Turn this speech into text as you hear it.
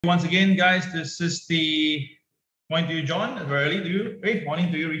Once again, guys, this is the morning to you, John. Very early to you. Great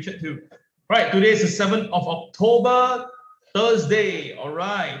morning to you, Richard, too. Right, today is the 7th of October, Thursday. All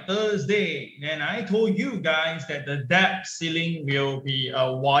right, Thursday. And I told you guys that the debt ceiling will be a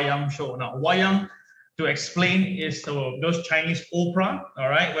Wayang show. Now, Wayang, to explain, is those Chinese opera, all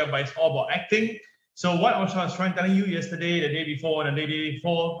right, whereby it's all about acting. So what I was trying to tell you yesterday, the day before, I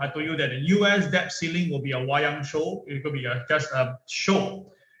told you that the US debt ceiling will be a Wayang show. It could be just a show.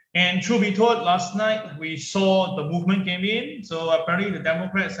 And truth be told, last night we saw the movement came in. So apparently the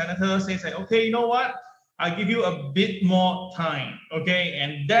Democrat senator says, okay, you know what? I'll give you a bit more time, okay?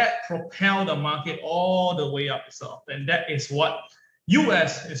 And that propelled the market all the way up itself. And that is what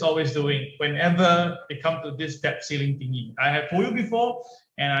US is always doing whenever they come to this debt ceiling thingy. I have told you before,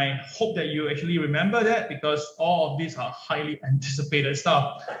 and I hope that you actually remember that because all of these are highly anticipated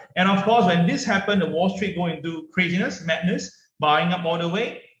stuff. And of course, when this happened, the Wall Street go into craziness, madness, buying up all the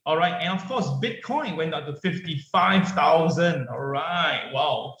way. All right, and of course, Bitcoin went up to 55,000. All right,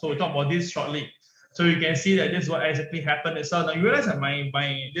 wow. So we'll talk about this shortly. So you can see that this is what exactly happened itself. Now you realize that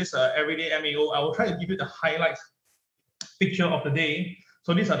this everyday MAO, I will try to give you the highlights picture of the day.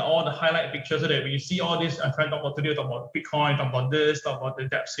 So these are all the highlight pictures so that when you see all this, I'm trying to talk about today, talk about Bitcoin, talk about this, talk about the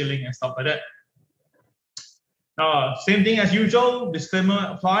debt ceiling and stuff like that. Same thing as usual, disclaimer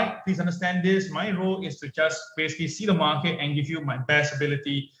applied. Please understand this. My role is to just basically see the market and give you my best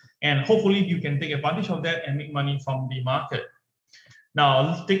ability. And hopefully you can take advantage of that and make money from the market. Now,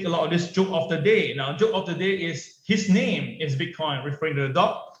 let's take a lot of this joke of the day. Now, joke of the day is his name is Bitcoin, referring to the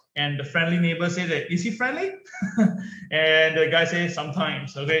dog. And the friendly neighbor says that, is he friendly? And the guy says,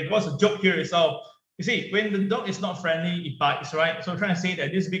 sometimes. Okay, what's the joke here itself? You see, when the dog is not friendly, it bites, right? So I'm trying to say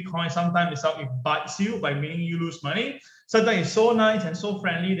that this Bitcoin sometimes itself, it bites you by meaning you lose money. Sometimes it's so nice and so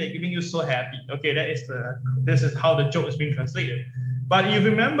friendly, they're giving you so happy. Okay, this is how the joke is being translated. But you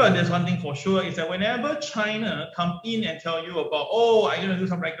remember there's one thing for sure, is that whenever China come in and tell you about, oh, I'm going to do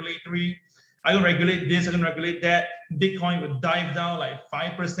some regulatory, I'm going to regulate this, I'm going to regulate that, Bitcoin would dive down like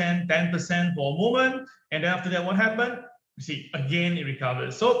 5%, 10% for a moment. And then after that, what happened? See, again, it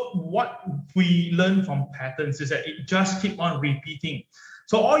recovers. So what we learn from patterns is that it just keep on repeating.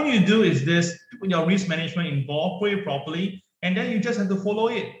 So all you do is this, put your risk management involved, put it properly, and then you just have to follow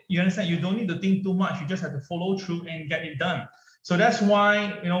it. You understand? You don't need to think too much. You just have to follow through and get it done. So that's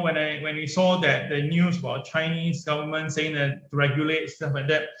why, you know, when we saw that the news about Chinese government saying that to regulate stuff like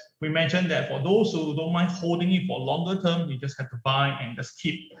that, we mentioned that for those who don't mind holding it for longer term, you just have to buy and just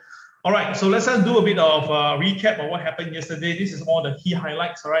keep. All right, so let's just do a bit of a recap of what happened yesterday. This is all the key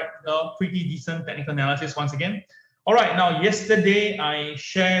highlights, all right? Pretty decent technical analysis once again. All right, now yesterday I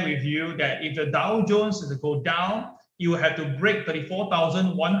shared with you that if the Dow Jones is to go down, you will have to break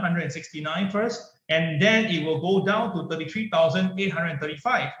 34,169 first, and then it will go down to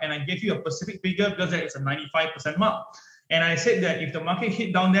 33,835. And I gave you a specific figure because that is a 95% mark. And I said that if the market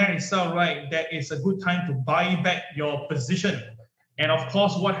hit down there itself, right, that is a good time to buy back your position. And of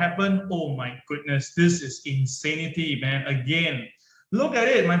course, what happened? Oh my goodness, this is insanity, man. Again, look at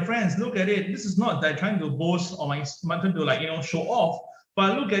it, my friends, look at it. This is not that trying to boast or my trying to, like, you know, show off,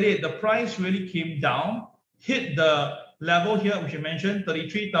 but look at it. The price really came down, hit the level here, which I mentioned,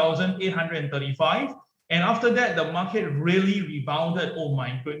 33,835. And after that, the market really rebounded, oh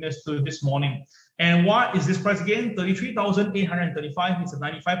my goodness, to this morning. And what is this price again? 33,835 is a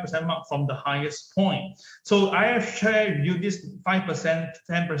 95% mark from the highest point. So I have shared with you this 5%,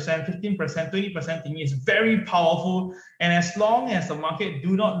 10%, 15%, 20% thing is very powerful. And as long as the market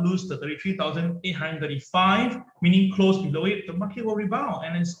do not lose the 33,835, meaning close below it, the market will rebound.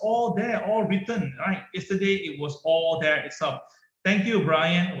 And it's all there, all written, right? Yesterday, it was all there itself. Thank you,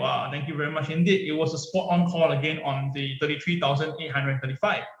 Brian. Wow, thank you very much indeed. It was a spot on call again on the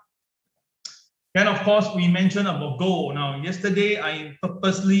 33,835. Then, of course, we mentioned about gold. Now, yesterday, I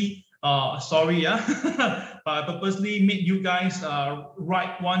purposely, but I purposely made you guys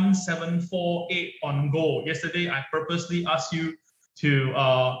write 1748 on gold. Yesterday, I purposely asked you to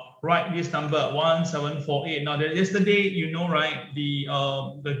write this number, 1748. Now, yesterday, you know, right, the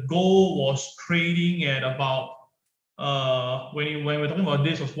gold was trading at about, when we're talking about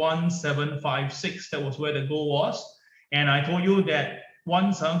this, was 1756. That was where the gold was. And I told you that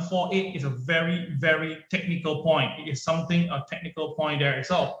 1748 is a very, very technical point. It is something, a technical point there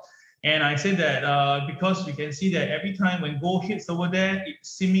itself. And I said that because you can see that every time when gold hits over there, it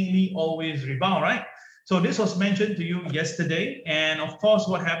seemingly always rebound, right? So this was mentioned to you yesterday. And of course,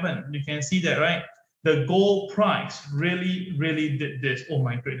 what happened? You can see that, right? The gold price really, really did this. Oh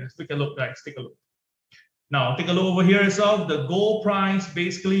my goodness. Take a look, guys. Take a look. Now, take a look over here itself. The gold price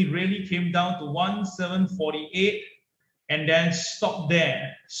basically really came down to 1748. and then stop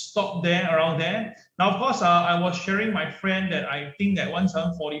there around there. Now, of course, I was sharing my friend that I think that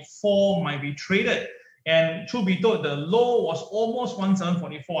 1744 might be traded. And truth be told, the low was almost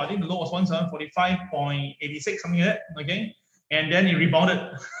 1744. I think the low was 1745.86, something like that. Okay. And then it rebounded.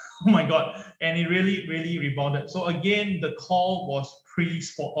 Oh my God. And it really, really rebounded. So again, the call was pretty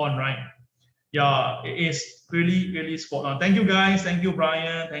spot on, right? Yeah, it is really, really spot on. Thank you guys. Thank you,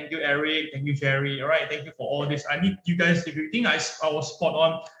 Brian. Thank you, Eric. Thank you, Jerry. All right. Thank you for all this. I need you guys, if you think I was spot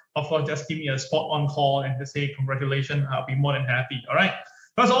on, of course, just give me a spot on call and just say congratulations. I'll be more than happy. All right.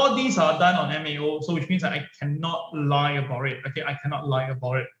 Because all these are done on MAO, so which means that I cannot lie about it. Okay, I cannot lie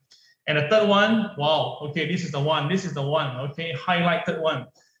about it. And the third one, wow, okay, this is the one, okay, highlighted one.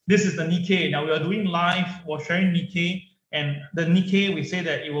 This is the Nikkei. Now we are doing live, we're sharing Nikkei, and the Nikkei, we say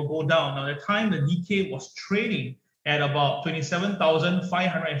that it will go down. Now the time the Nikkei was trading at about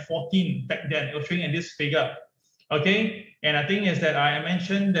 27,514 back then, it was trading at this figure, okay? And I think is that I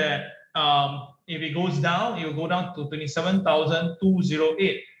mentioned that if it goes down, it will go down to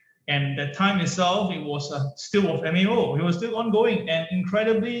 27,208. And the time itself, it was still of MAO. It was still ongoing and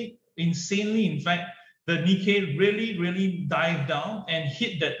incredibly, insanely, in fact, the Nikkei really, really dived down and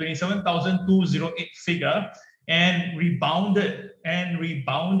hit that 27,208 figure and rebounded.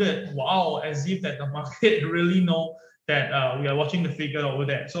 Wow, as if that the market really know that we are watching the figure over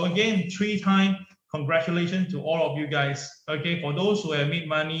there. So again, 3-time congratulations to all of you guys. Okay, for those who have made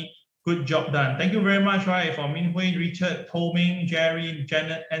money, good job done. Thank you very much, right? For Min Hui, Richard, Toming, Jerry,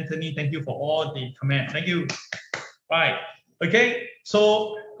 Janet, Anthony, thank you for all the comments. Thank you. Right. Okay.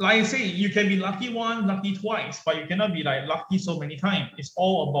 So, like I say, you can be lucky once, lucky twice, but you cannot be like lucky so many times. It's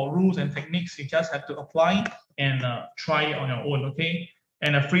all about rules and techniques. You just have to apply and try it on your own. Okay.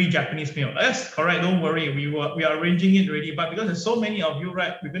 And a free Japanese meal. Yes, correct. Don't worry. We are arranging it already. But because there's so many of you,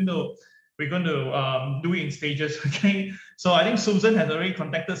 right? We're going to do it in stages, okay? So I think Susan has already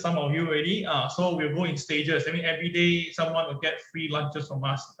contacted some of you already. So we'll go in stages. I mean, every day someone will get free lunches from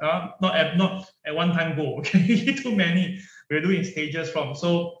us. Not at one time go, okay? Too many. We'll do it in stages from.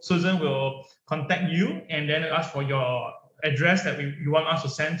 So Susan will contact you and then ask for your address that you want us to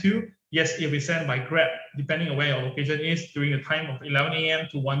send to. Yes, it will be sent by Grab, depending on where your location is during the time of 11 a.m.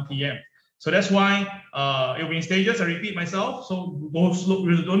 to 1 p.m. So that's why it will be in stages. I repeat myself. So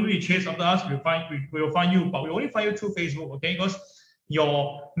don't really chase after us. We will find you, but we only find you through Facebook, okay? Because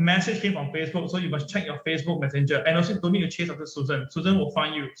your message came from Facebook, so you must check your Facebook Messenger. And also don't need to chase after Susan. Susan will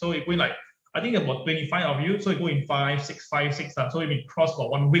find you. So it will like, I think about 25 of you. So it go in 5, 6. So it may cross for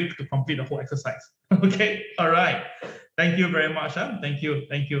 1 week to complete the whole exercise. Okay. All right. Thank you very much. Thank you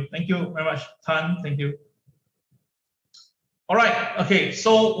very much, Tan. Thank you. All right. Okay.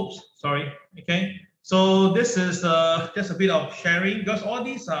 So, oops, sorry. Okay. So this is just a bit of sharing, because all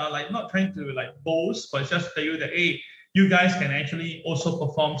these are like not trying to like boast, but just tell you that hey, you guys can actually also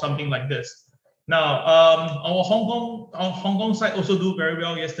perform something like this. Now, our Hong Kong side also do very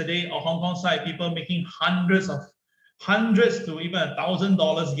well yesterday. Our Hong Kong side, people making hundreds to even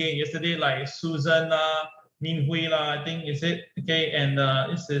 $1,000 gain yesterday, like Susan, Min Hui, I think is it. Okay, and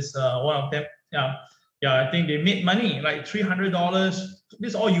this is one of them. Yeah, I think they made money, like $300. This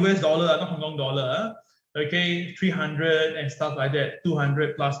is all US dollar, not Hong Kong dollar. Okay, 300 and stuff like that,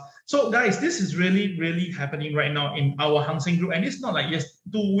 200 plus. So guys, this is really, really happening right now in our Hang Seng Group. And it's not like just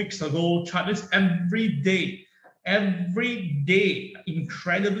 2 weeks ago chart. It's every day,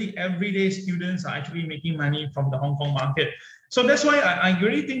 incredibly every day students are actually making money from the Hong Kong market. So that's why I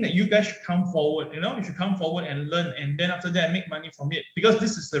really think that you guys should come forward, you should come forward and learn, and then after that make money from it, because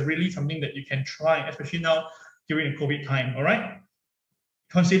this is really something that you can try, especially now during the COVID time. All right,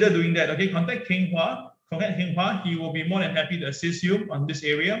 consider doing that. Okay, contact King Hua. He will be more than happy to assist you on this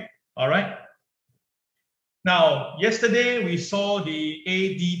area. All right. Now, yesterday we saw the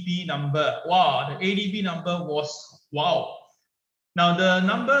ADP number. Wow, the ADP number was wow. Now, the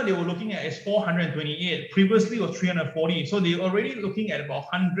number they were looking at is 428. Previously, it was 340. So they're already looking at about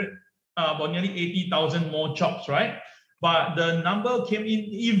about nearly 80,000 more jobs, right? But the number came in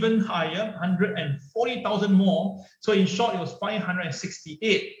even higher, 140,000 more. So in short, it was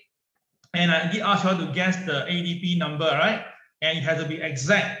 568. And I did ask you to guess the ADP number, right? And it has to be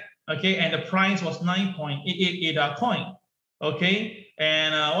exact, okay? And the price was 9.88 ADA coin, okay?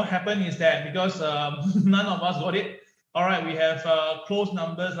 And what happened is that because none of us got it, all right, we have close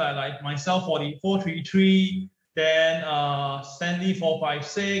numbers like myself 433, then Stanley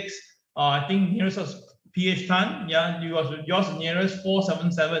 456. I think nearest was PH Tan. Yeah, yours nearest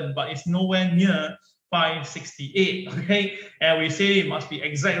 477, but it's nowhere near 568. Okay, and we say it must be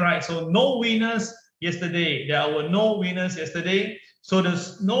exact, right? So no winners yesterday. There were no winners yesterday. So the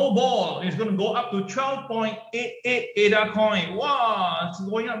snowball is going to go up to 12.88 ADA coin. Wow, it's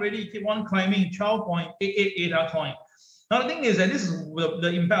going up already. Keep on climbing. 12.88 ADA coin. Now the thing is that this is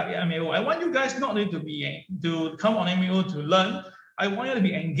the impact of MAO. I want you guys not to come on MAO to learn. I want you to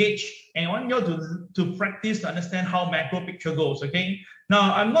be engaged, and I want you to practice to understand how macro picture goes. Okay.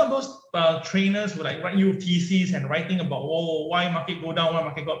 Now I'm not those trainers who like write you theses and writing about why market go down, why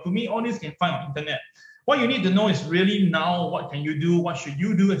market go up. To me, all this can find on internet. What you need to know is really now what can you do, what should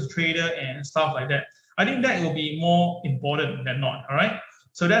you do as a trader and stuff like that. I think that will be more important than not. All right.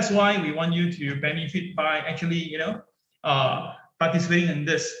 So that's why we want you to benefit by actually participating in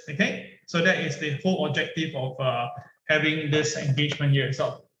this. Okay. So that is the whole objective of having this engagement here.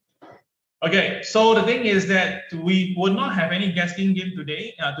 So, okay, so the thing is that we would not have any guessing game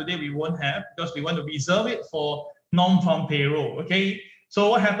today. Today we won't have, because we want to reserve it for non-farm payroll. Okay, so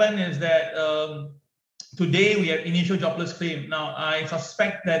what happened is that today we have initial jobless claim. Now I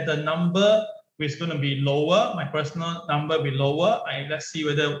suspect that the number is going to be lower. My personal number will be lower. Let's see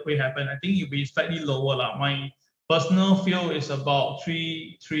whether it happen. I think it'll be slightly lower. My personal feel is about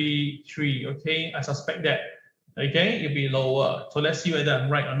 333. Okay, I suspect that. Okay, it'll be lower. So let's see whether I'm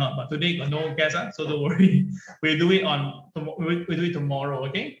right or not. But today got no guess, so don't worry. We'll do it tomorrow.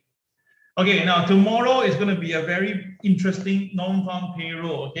 Okay. Okay. Now tomorrow is going to be a very interesting non-farm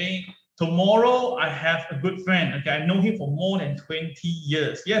payroll. Okay. Tomorrow I have a good friend. Okay, I know him for more than 20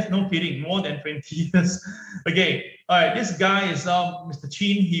 years. Yes, no kidding, more than 20 years. Okay. All right. This guy is Mr.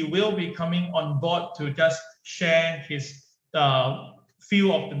 Chin. He will be coming on board to just share his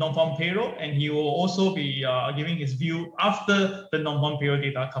view of the non-farm payroll, and he will also be giving his view after the non-farm payroll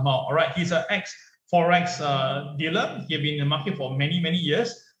data come out. All right, he's an ex-forex dealer. He's been in the market for many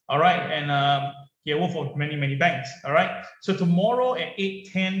years. All right, and he worked for many banks. All right, so tomorrow at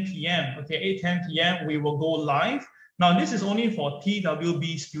 8:10 p.m. Okay, 8:10 p.m. we will go live. Now this is only for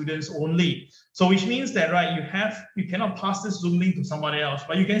TWB students only. So which means that you cannot pass this Zoom link to somebody else,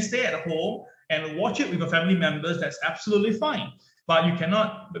 but you can stay at home and watch it with your family members. That's absolutely fine. But you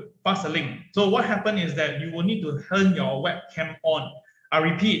cannot pass the link. So what happened is that you will need to turn your webcam on. I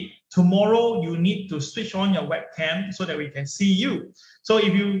repeat, tomorrow you need to switch on your webcam so that we can see you. So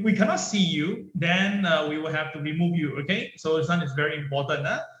if we cannot see you, then we will have to remove you. Okay, so this one is very important.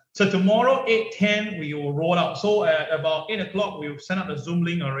 So tomorrow 8:10 we will roll out. So at about 8 o'clock we will send out the Zoom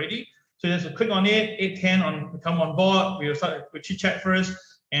link already. So just click on it. 8:10 come on board. We will start with chit chat first,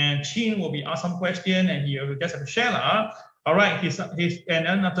 and Chin will be asked some question, and he will just have to share. All right, and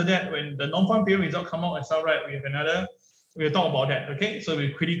then after that, when the non-farm payroll result come out, it's all right. We'll talk about that. Okay, so it'll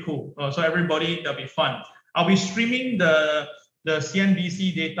be pretty cool. So everybody, that'll be fun. I'll be streaming the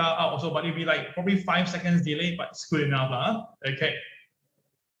CNBC data out also, but it'll be like probably 5 seconds delay, but it's good enough. Okay.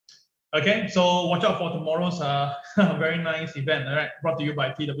 Okay, so watch out for tomorrow's very nice event. All right, brought to you by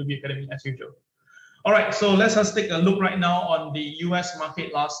TWB Academy as usual. All right, so let's just take a look right now on the US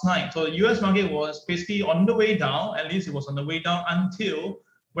market last night. So the US market was basically on the way down. At least it was on the way down until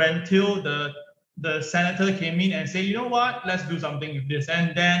the senator came in and said, you know what, let's do something with this.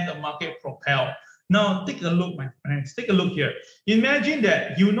 And then the market propelled. Now take a look, my friends. Take a look here. Imagine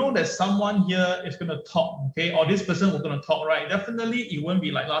that you know that someone here is going to talk, okay, or this person was going to talk, right? Definitely it won't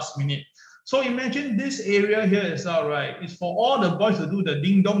be like last minute. So imagine this area here is all right. It's for all the boys to do the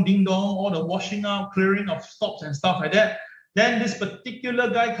ding dong, all the washing up, clearing of stocks and stuff like that. Then this particular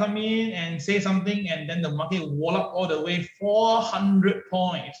guy come in and say something, and then the market wall up all the way 400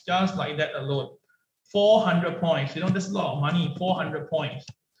 points, just like that alone. 400 points. You know, that's a lot of money. 400 points.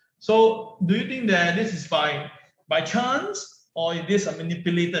 So do you think that this is by chance, or is this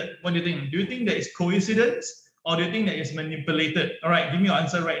manipulated? What do you think? Do you think that it's coincidence? Or do you think that it's manipulated? All right, give me your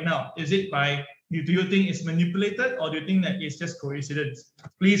answer right now. Is it do you think it's manipulated, or do you think that it's just coincidence?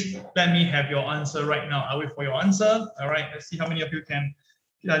 Please let me have your answer right now. I'll wait for your answer. All right, let's see how many of you can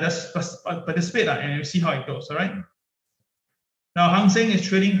just participate and you see how it goes. All right. Now, Hang Seng is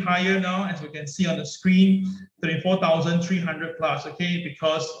trading higher now, as we can see on the screen, 34,300 plus, okay?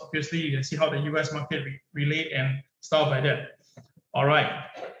 Because obviously you can see how the US market relate and stuff like that. All right.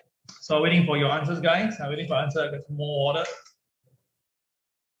 So waiting for your answers, guys. I'm waiting for answer. I got some more water.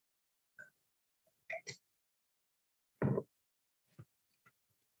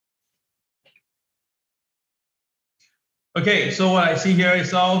 Okay, so what I see here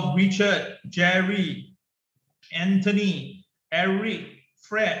is all Richard, Jerry, Anthony, Eric,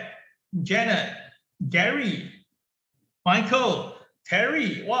 Fred, Janet, Gary, Michael,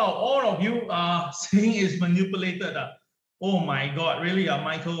 Terry. Wow, all of you are saying it's manipulated. Oh my God, really?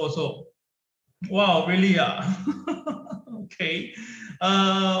 Michael also. Wow, really? Okay.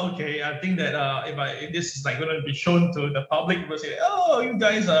 Okay. I think that if this is like going to be shown to the public, we'll say, oh, you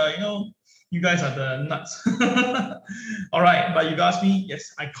guys are, you guys are the nuts. All right. But you asked me,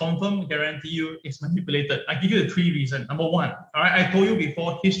 yes, I confirm, guarantee you it's manipulated. I give you the 3 reasons. Number 1, all right, I told you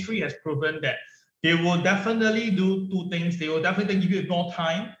before, history has proven that they will definitely do 2 things. They will definitely give you more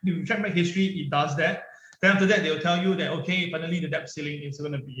time. If you check back history, it does that. Then after that, they'll tell you that, okay, finally the debt ceiling is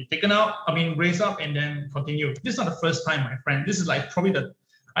going to be taken out, raised up and then continue. This is not the first time, my friend. This is like probably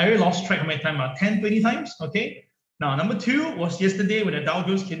I already lost track of my time, 10, 20 times, okay? Now, number 2 was yesterday when the Dow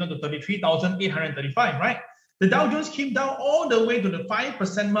Jones came down to 33,835, right? The Dow Jones came down all the way to the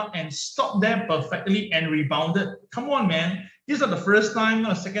 5% mark and stopped there perfectly and rebounded. Come on, man. This is not the first time,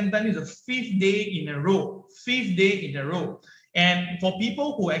 not the second time. This is the 5th day in a row. 5th day in a row. And for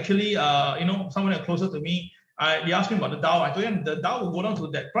people who actually, someone closer to me, they asked me about the Dow. I told them the Dow will go down to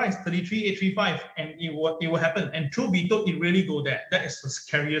that price, 33,835, and it will happen. And truth be told, it really go there. That is the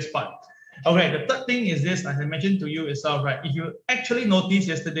scariest part. Okay, the third thing is this, as I mentioned to you itself, right? If you actually noticed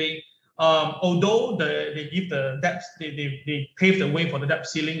yesterday, although they give the debt, they paved the way for the debt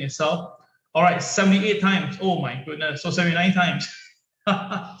ceiling itself. All right, 78 times. Oh my goodness, so 79 times.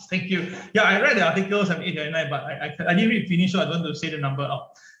 Thank you. Yeah, I read the article 78, 79, but I didn't read finish, so I don't want to say the number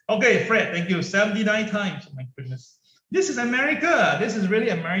out. Okay, Fred, thank you. 79 times. Oh my goodness. This is America. This is really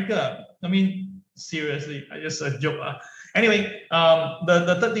America. I mean, seriously, I just a joke. Anyway,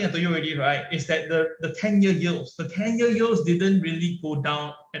 the third thing I told you already, right, is that the 10-year yields, the 10-year yields didn't really go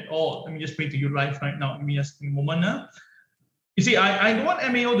down at all. Let me just bring to you live right now. Let me just a moment. You see, I don't want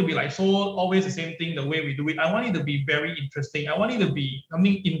MAO to be like so always the same thing the way we do it. I want it to be very interesting. I want it to be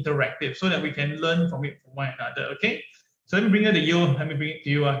something interactive so that we can learn from it from one another. Okay. So let me bring it to you. Let me bring it to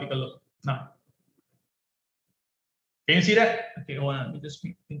you. Take a look now. Can you see that? Okay, hold on. Let me just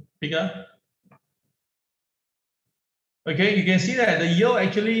make it bigger. Okay, you can see that the yield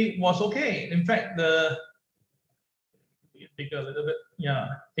actually was okay. In fact, bigger a little bit.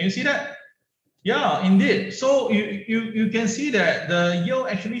 Yeah. Can you see that? Yeah, indeed. So you can see that the yield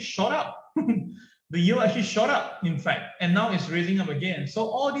actually shot up. The yield actually shot up, in fact, and now it's raising up again. So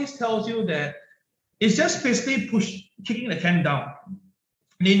all this tells you that it's just basically kicking the can down.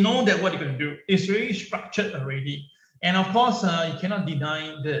 They know that what they're going to do is really structured already. And of course, you cannot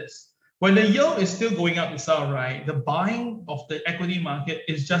deny this. When the yield is still going up itself, right, the buying of the equity market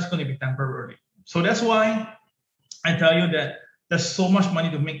is just going to be temporary. So that's why I tell you that there's so much money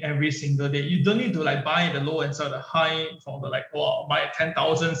to make every single day. You don't need to like buy at the low and sell the high for the buy at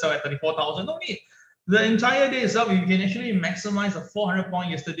 10,000, sell at 34,000. No need. The entire day itself, you can actually maximize a 400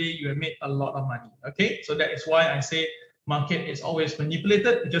 point yesterday. You have made a lot of money. Okay, so that is why I say market is always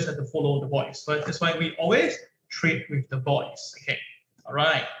manipulated. You just have to follow the voice. So that's why we always trade with the voice. Okay, all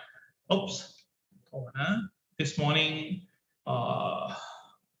right. Oops. Hold on. This morning,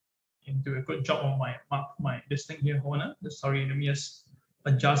 do a good job on my this thing here. Hold on. Sorry, let me just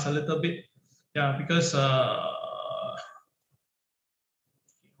adjust a little bit. Yeah, because hold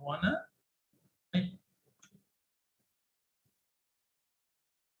on. I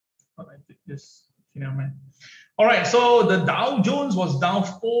did this. All right, so the Dow Jones was down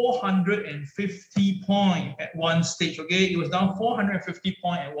 450 points at one stage. Okay, it was down 450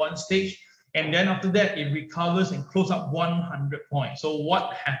 points at one stage, and then after that it recovers and closes up 100 points. So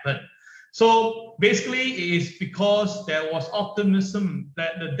what happened? So basically, it is because there was optimism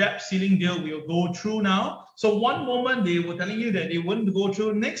that the debt ceiling deal will go through now. So one moment they were telling you that they wouldn't go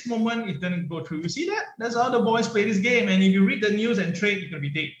through, next moment it's going to go through. You see that? That's how the boys play this game. And if you read the news and trade, you're going to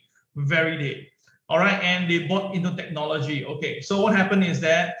be dead, very dead. All right, and they bought into technology. Okay, so what happened is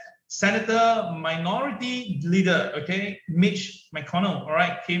that Senator Minority Leader, okay, Mitch McConnell, all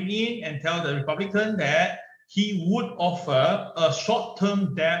right, came in and tell the Republican that he would offer a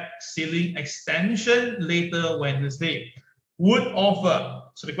short-term debt ceiling extension later Wednesday. Would offer.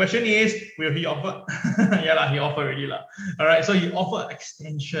 So the question is, will he offer? Yeah, he offered already. All right, so he offered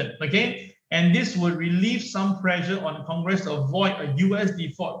extension, okay? And this would relieve some pressure on Congress to avoid a US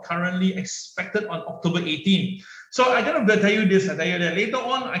default currently expected on October 18. So I'm going to tell you this, I tell you that later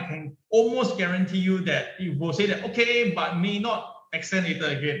on, I can almost guarantee you that he will say that, okay, but may not extend later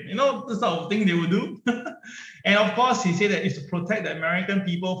again. You know, this sort of thing they will do. And of course, he said that it's to protect the American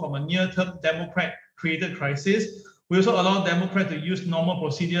people from a near-term Democrat-created crisis. We also allow Democrats to use normal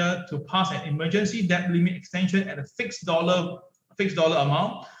procedure to pass an emergency debt limit extension at a fixed dollar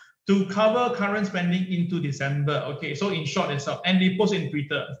amount to cover current spending into December. Okay, so in short itself, and they post in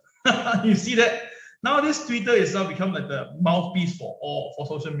Twitter. You see that? Now this Twitter itself become like the mouthpiece for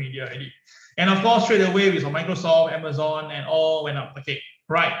social media already. And of course, straight away with Microsoft, Amazon, and all went up. Okay,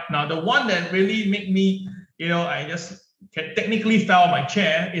 Right. Now, the one that really made me, I just technically fell on my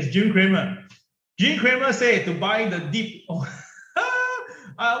chair is Jim Cramer. Jim Cramer said to buy the dip.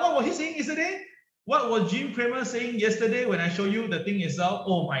 What was he saying yesterday? What was Jim Cramer saying yesterday when I show you the thing itself?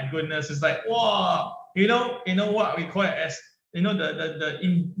 Oh my goodness. It's like, wow, you know what we call it as,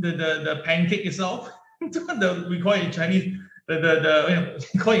 the pancake itself. We call it in Chinese,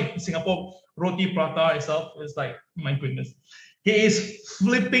 we call it in Singapore, roti prata itself. It's like, my goodness. He is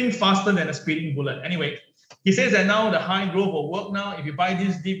flipping faster than a speeding bullet. Anyway, he says that now the high growth will work now. If you buy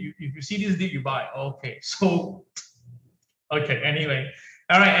this dip, if you see this dip, you buy. Okay, so, okay, anyway.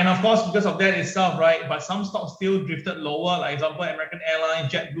 All right, and of course, because of that itself, right, but some stocks still drifted lower. Like example, American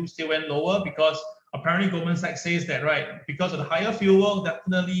Airlines, JetBlue still went lower because apparently Goldman Sachs says that, right, because of the higher fuel,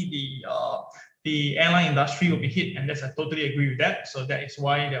 definitely the airline industry will be hit, and I totally agree with that. So that is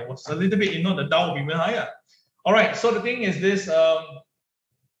why there was a little bit, the Dow will be even higher. All right, so the thing is this,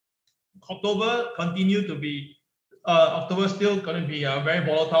 October continued to be, October still going to be a very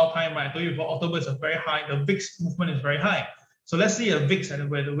volatile time, right? I told you before, October is a very high, the VIX movement is very high. So let's see a VIX,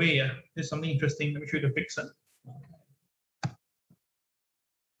 and by the way, there's something interesting. Let me show you the VIX. Okay,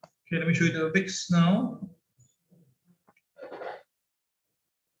 let me show you the VIX now.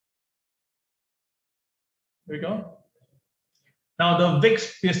 There we go. Now the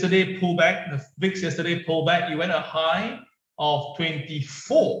VIX yesterday pulled back. The VIX yesterday pulled back. It went a high of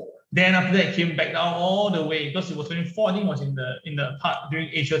 24. Then after that, it came back down all the way because it was 24. I think it was in the part during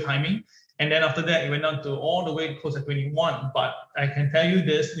Asia timing. And then after that, it went down to all the way close to 21. But I can tell you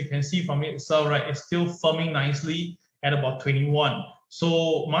this, you can see from it itself, right? It's still firming nicely at about 21.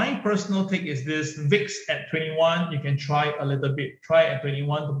 So my personal take is this: VIX at 21, you can try a little bit. Try at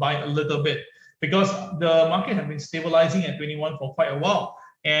 21 to buy a little bit, because the market has been stabilizing at 21 for quite a while.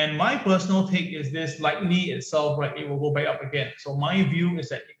 And my personal take is this: likely itself, right, it will go back up again. So my view is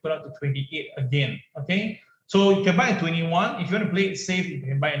that it go up to 28 again, okay? So you can buy at 21. If you want to play it safe, you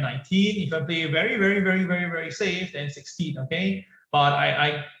can buy at 19. If you want to play it very, very, very, very, very safe, then 16, okay?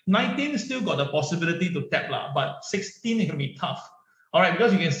 But 19 still got the possibility to tap, but 16 is going to be tough. All right,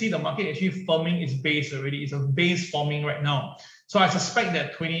 because you can see the market actually forming its base already. It's a base forming right now. So I suspect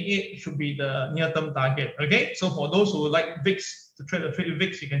that 28 should be the near-term target, okay? So for those who like VIX, to trade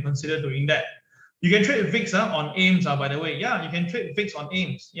VIX, you can consider doing that. You can trade VIX on AIMS, by the way. Yeah, you can trade VIX on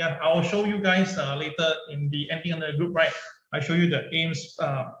AIMS. Yeah, I will show you guys later in the ending on the group, right? I show you the AIMS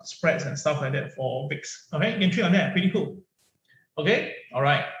spreads and stuff like that for VIX. Okay, you can trade on that. Pretty cool. Okay, all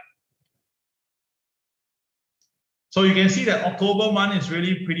right. So you can see that October month is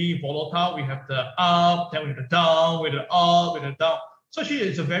really pretty volatile. We have the up, then we have the down, with the up, with the down. So actually,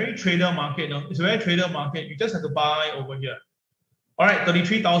 it's a very trader market. No? It's a very trader market. You just have to buy over here. All right,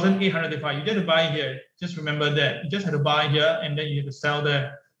 33,805. You just have to buy here. Just remember that. You just have to buy here, and then you have to sell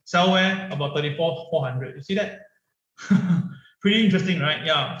there. Sell where? About 34,400. You see that? Pretty interesting, right?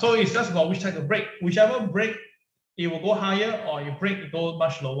 Yeah. So it's just about which type of break. Whichever break, it will go higher, or you break, it go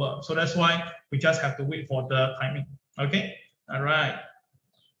much lower. So that's why we just have to wait for the timing. Okay. All right.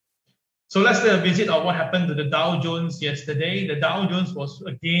 So let's take a visit of what happened to the Dow Jones yesterday. The Dow Jones was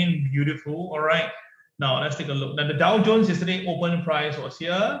again beautiful. All right. Now let's take a look. Now the Dow Jones yesterday open price was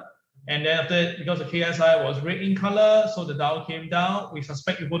here, and then after that, because the KSI was red in color, so the Dow came down. We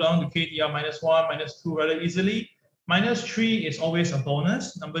suspect it go down to KTR -1, -2 rather easily. -3 is always a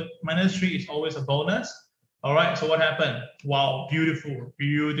bonus. -3 is always a bonus. All right. So what happened? Wow, beautiful,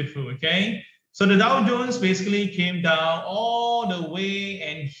 beautiful. Okay. So the Dow Jones basically came down all the way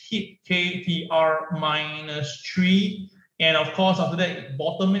and hit KTR -3. And of course, after that, it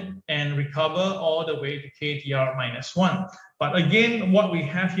bottomed it and recover all the way to KTR -1. But again, what we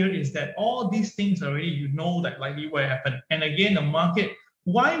have here is that all these things already, you know that likely what happened. And again, the market,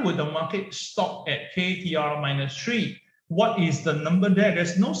 why would the market stop at KTR -3? What is the number there?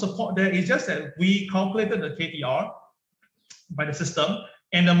 There's no support there. It's just that we calculated the KTR by the system,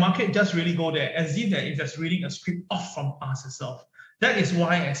 and the market just really go there as if that it's just reading a script off from us itself. That is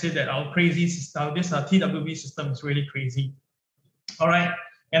why I say that our crazy system, this TWB system is really crazy. All right.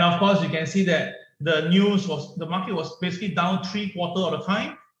 And of course, you can see that the market was basically down 3/4 of the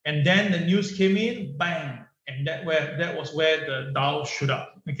time. And then the news came in, bang. And that was where the Dow shoot up.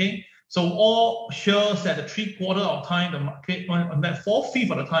 Okay. So all shows that the 3/4 of the time, the market went on that 4/5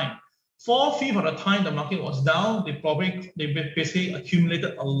 of the time. 4/5 of the time the market was down. They basically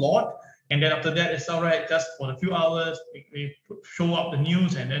accumulated a lot. And then after that, it's all right, just for a few hours, they show up the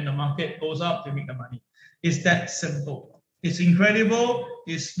news, and then the market goes up to make the money. It's that simple. It's incredible.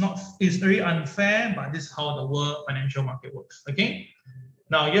 It's very unfair, but this is how the world financial market works. Okay.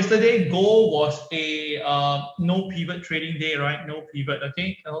 Now, yesterday, gold was a no pivot trading day, right? No pivot,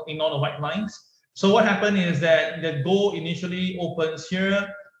 okay? Ignore the white lines. So what happened is that the gold initially opens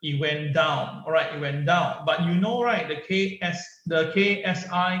here, it went down, all right? It went down. But you know, right, the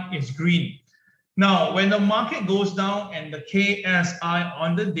KSI is green. Now, when the market goes down and the KSI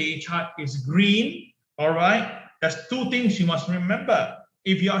on the day chart is green, all right, there's two things you must remember.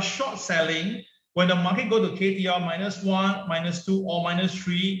 If you are short selling, when the market go to KTR -1, -2, or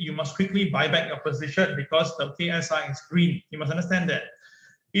 -3, you must quickly buy back your position because the KSI is green. You must understand that.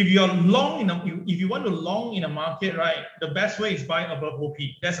 If you're long if you want to long in a market, right, the best way is buy above OP.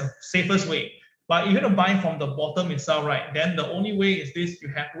 That's the safest way. But if you're going to buy from the bottom itself, right, then the only way is this: you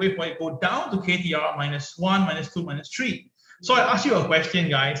have to wait for it to go down to KTR -1, -2, -3. So I ask you a question,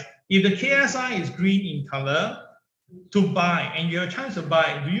 guys. If the KSI is green in color, to buy, and you have a chance to buy,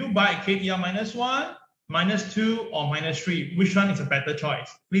 do you buy KTR -1, -2, or -3? Which one is a better choice?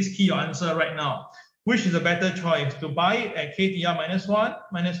 Please key your answer right now. Which is a better choice, to buy it at KTR -1,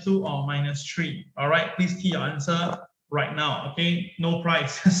 -2, or -3? All right, please key your answer right now. Okay, no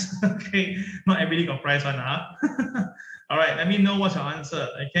prices. Okay, not everybody got price one, huh? All right, let me know what's your answer.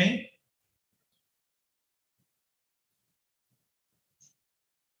 Okay.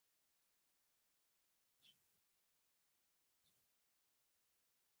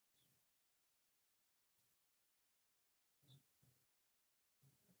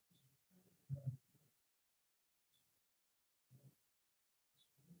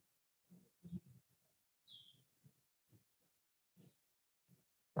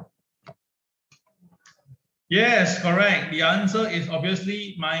 Yes, correct. The answer is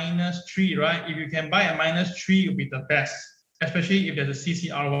obviously -3, right? If you can buy at -3, it will be the best, especially if there's a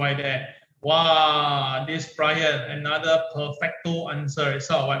CCRY there. Wow, this Brian, another perfecto answer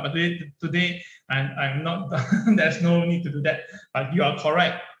itself. Right? But today I'm not, there's no need to do that. But you are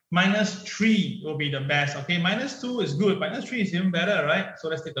correct. -3 will be the best. Okay, -2 is good. -3 is even better, right? So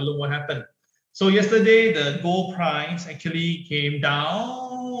let's take a look what happened. So yesterday, the gold price actually came down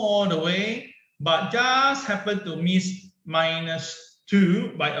all the way, but just happened to miss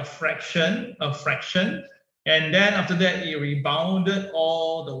 -2 by a fraction. And then after that, it rebounded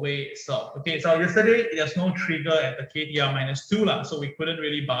all the way itself. Okay, so yesterday, there's no trigger at the KTR -2, so we couldn't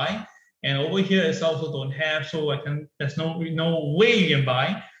really buy. And over here, it's also don't have, so there's no way you can buy.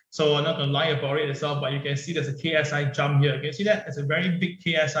 So I'm not gonna lie about it itself, but you can see there's a KSI jump here. Can you see that? It's a very big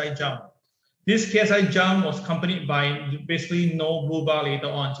KSI jump. This KSI jump was accompanied by basically no blue bar later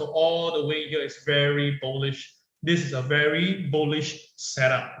on. So all the way here is very bullish. This is a very bullish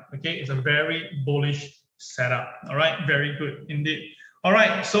setup. Okay, it's a very bullish setup. All right, very good indeed. All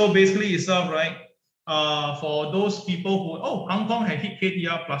right, so basically itself, right? For those people who, Hong Kong had hit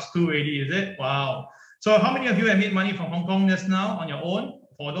KTR +2 already, is it? Wow. So how many of you have made money from Hong Kong just now on your own?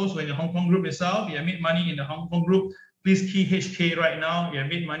 For those who are in the Hong Kong group itself, you have made money in the Hong Kong group, please key HK right now. You have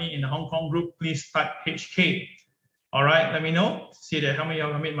made money in the Hong Kong group, please type HK. All right, let me know. See that how many of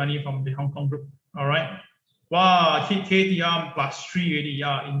you have made money from the Hong Kong group. All right. Wow, hit KTR +3 already.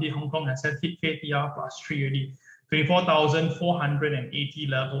 Yeah, indeed, Hong Kong has said hit KTR +3 already. 24,480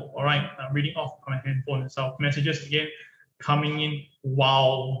 level. All right, I'm reading off my handphone itself. Messages again coming in.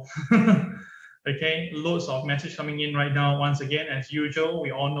 Wow. Okay, loads of messages coming in right now. Once again, as usual,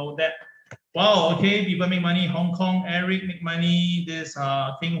 we all know that. Wow, okay, people make money. Hong Kong, Eric make money. This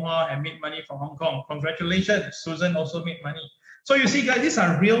Ting Hua have made money from Hong Kong. Congratulations. Susan also made money. So you see, guys, these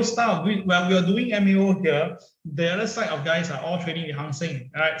are real stuff. While we are doing MAO here, the other side of guys are all trading the Hang Seng,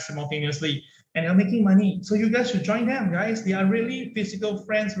 right, simultaneously. And they're making money. So you guys should join them, guys. They are really physical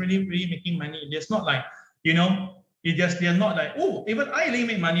friends, really making money. It's not like, they're not like, oh, even Eileen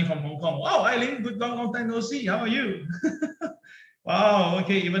made money from Hong Kong. Wow, Eileen, good long time no see. How are you? Wow,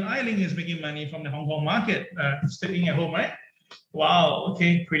 okay, even Eileen is making money from the Hong Kong market, sitting at home, right? Wow,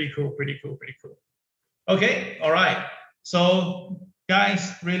 okay, pretty cool. Okay, all right. So guys,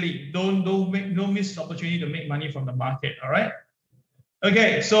 really don't miss the opportunity to make money from the market, all right?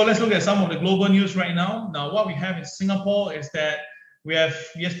 Okay, so let's look at some of the global news right now. Now, what we have in Singapore is that we have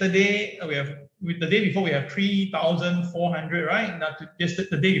yesterday, the day before, we have 3,400, right? Now,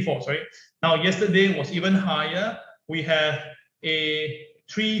 the day before, sorry. Now, yesterday was even higher. We have a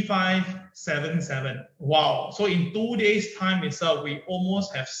 3,577. Wow. So in 2 days' time itself, we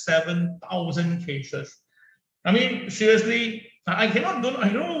almost have 7,000 cases. I mean, seriously, I don't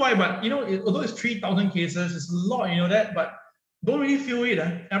know why, but although it's 3,000 cases, it's a lot, that, but don't really feel it.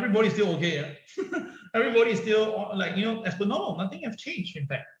 Everybody's still okay. Everybody is still like, as per normal, nothing has changed, in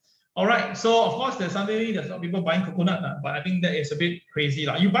fact. All right, so of course there's a lot of people buying coconut, but I think that is a bit crazy.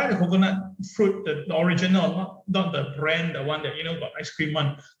 You buy the coconut fruit, the original, not the brand, the one that got ice cream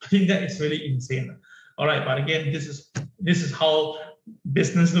one. I think that is really insane. All right, but again, this is how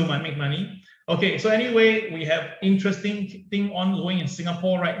business do make money. Okay, so anyway, we have interesting thing ongoing in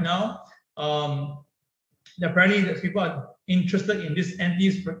Singapore right now. Apparently, that people are interested in this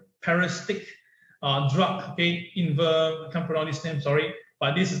anti-parasitic drug. Okay, I can't pronounce this name, sorry.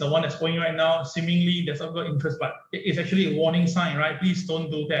 But this is the one that's going right now. Seemingly, there's a lot of interest, but it's actually a warning sign, right? Please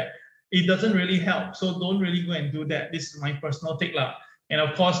don't do that. It doesn't really help, so don't really go and do that. This is my personal take lah. And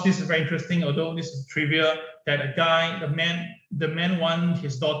of course, this is very interesting. Although this is trivia, that the man wants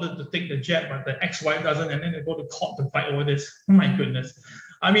his daughter to take the jab, but the ex-wife doesn't, and then they go to court to fight over this. Oh my goodness.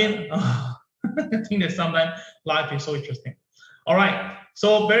 I mean, I think that sometimes life is so interesting. All right.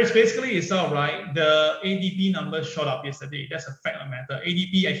 So basically, it's all right. The ADP numbers shot up yesterday. That's a fact of the matter.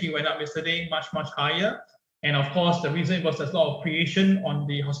 ADP actually went up yesterday, much higher. And of course, the reason was there's a lot of creation on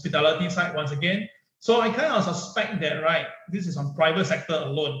the hospitality side once again. So I kind of suspect that, right, this is on private sector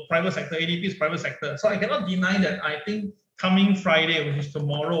alone. Private sector, ADP is private sector. So I cannot deny that. I think coming Friday, which is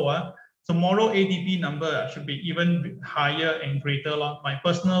tomorrow, tomorrow ADP number should be even higher and greater. My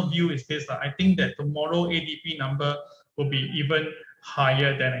personal view is this. I think that tomorrow ADP number will be even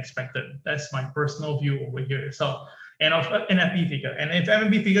higher than expected. That's my personal view over here itself. And of NFP figure. And if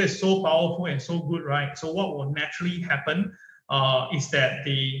NFP figure is so powerful and so good, right? So what will naturally happen is that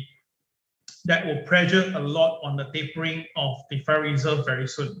that will pressure a lot on the tapering of the Federal Reserve very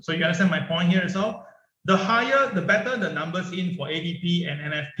soon. So you understand my point here as well? The higher, the better the numbers in for ADP and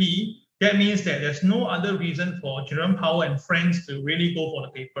NFP, that means that there's no other reason for Jerome Powell and friends to really go for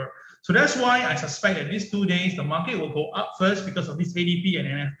the taper. So that's why I suspect that these 2 days, the market will go up first because of this ADP and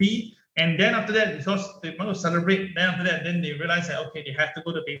NFP. And then after that, because they want to celebrate, then after that, then they realize that, okay, they have to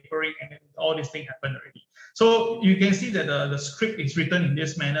go to tapering, and then all these things happen already. So you can see that the script is written in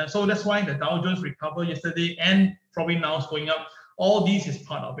this manner. So that's why the Dow Jones recovered yesterday and probably now is going up. All these is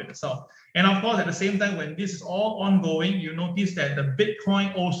part of it itself. And of course, at the same time, when this is all ongoing, you notice that the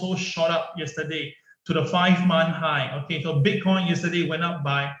Bitcoin also shot up yesterday to the 5-month high. Okay, so Bitcoin yesterday went up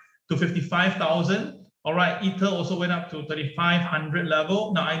to 55,000. All right, Ether also went up to 3,500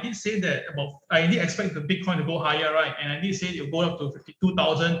 level. Now, I did say that I did expect the Bitcoin to go higher, right? And I did say it will go up to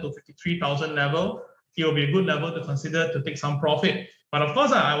 52,000 to 53,000 level. It will be a good level to consider to take some profit. But of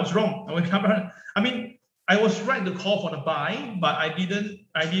course, I was wrong. I was right to call for the buy, but I didn't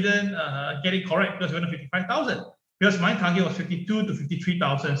get it correct because it went to 55,000. Because my target was 52 to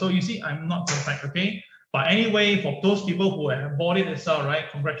 53,000. So you see, I'm not perfect, okay? But anyway, for those people who have bought it itself, right?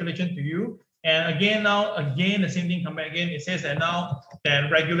 Congratulations to you. And again, the same thing come back again. It says that now that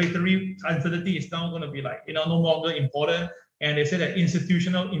regulatory uncertainty is now going to be no longer important. And they say that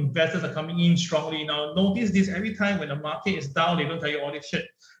institutional investors are coming in strongly. Now, notice this every time when the market is down, they don't tell you all this shit.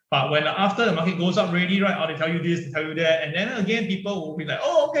 But when after the market goes up really, right, they tell you this, they tell you that. And then again, people will be like,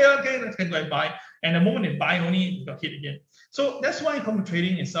 oh, okay, let's go and buy. And the moment they buy, only you got hit again. So that's why common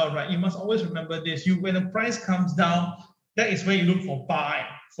trading itself, right? You must always remember this. When the price comes down, that is where you look for buy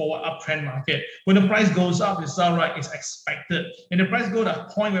for uptrend market. When the price goes up, it's all right, it's expected. And the price goes to a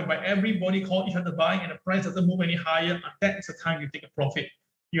point whereby everybody call each other buy and the price doesn't move any higher, that is the time you take a profit.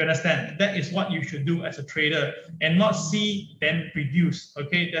 You understand? That is what you should do as a trader and not see then reduce.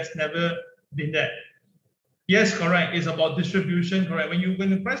 Okay, that's never been that. Yes, correct. It's about distribution, correct. When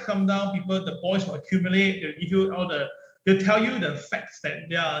the price comes down, the boys will accumulate, they'll give you they'll tell you the facts that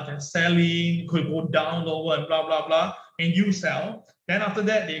they're selling, could go down, lower, and blah, blah, blah, and you sell. Then after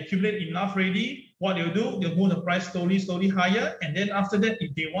that, they accumulate enough already. What they'll do, they'll move the price slowly higher. And then after that,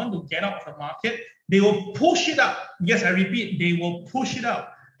 if they want to get out of the market, they will push it up. Yes, I repeat, they will push it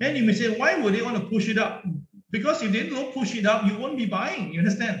up. Then you may say, why would they want to push it up? Because if they don't push it up, you won't be buying. You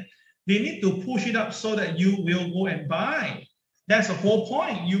understand? They need to push it up so that you will go and buy. That's the whole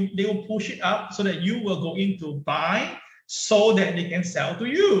point. They will push it up so that you will go in to buy so that they can sell to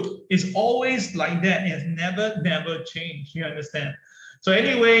you. It's always like that. It has never changed. You understand? So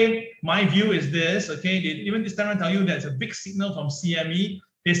anyway, my view is this, okay? Even this time I tell you there's a big signal from CME.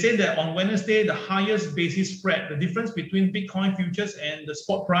 They said that on Wednesday, the highest basis spread, the difference between Bitcoin futures and the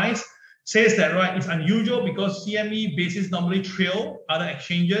spot price, says that, right, it's unusual because CME basis normally trail other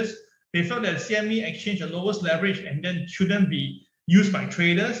exchanges. They felt that CME exchange the lowest leverage and then shouldn't be used by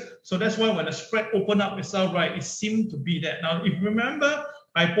traders. So that's why when the spread opened up itself, right, it seemed to be that. Now, if you remember,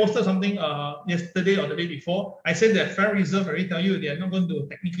 I posted something yesterday or the day before. I said that Federal Reserve already tell you they are not going to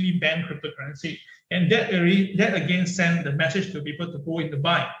technically ban cryptocurrency. And that again sent the message to people to go in to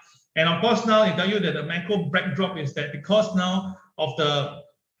buy. And of course, now they tell you that the macro backdrop is that because now of the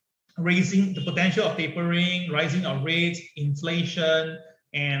raising the potential of tapering, rising of rates, inflation,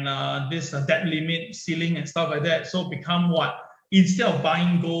 and this debt limit ceiling and stuff like that. So become what? Instead of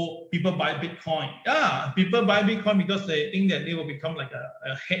buying gold, people buy Bitcoin. Yeah, people buy Bitcoin because they think that they will become like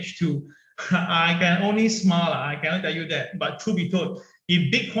a hedge too. I can only smile. I cannot tell you that. But truth be told,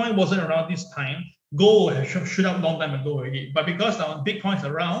 if Bitcoin wasn't around this time, gold has shoot up long time ago already. But because now Bitcoin is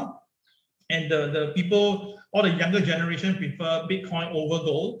around, and the people, all the younger generation prefer Bitcoin over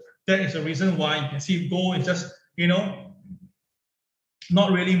gold, that is the reason why you can see gold is just,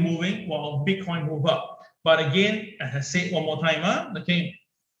 not really moving while Bitcoin move up. But again, as I said one more time, okay,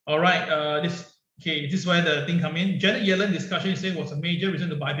 all right, this is where the thing come in. Janet Yellen discussion yesterday was a major reason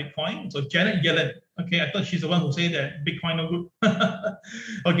to buy Bitcoin. So Janet Yellen, okay, I thought she's the one who said that Bitcoin no good.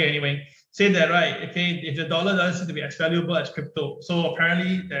 Okay, anyway, say that, right? Okay, if the dollar doesn't seem to be as valuable as crypto, so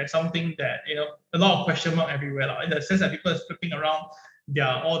apparently there's something that a lot of question mark everywhere, in the sense that people are flipping around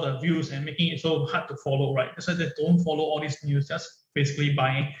all the views and making it so hard to follow, right? That's why they don't follow all these news, just basically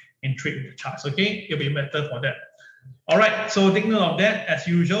buying and trade with the charts. Okay, it'll be better for that. All right, so take note of that as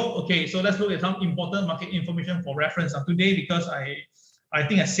usual. Okay, so let's look at some important market information for reference today, because I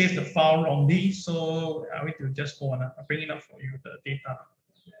think I saved the file wrongly, so I need to just go on. I'll bring it up for you, the data.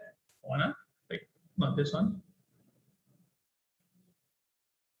 Wait, not this one.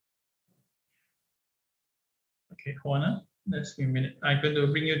 Okay, hold on. Let's give me a minute. I'm going to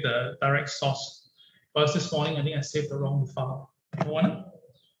bring you the direct source. Because this morning I think I saved the wrong file. Hold on.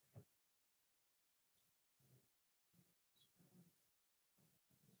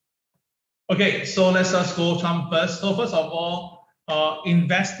 Okay, so let's just go Trump first. So first of all,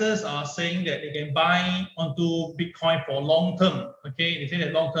 investors are saying that they can buy onto Bitcoin for long term. Okay, they say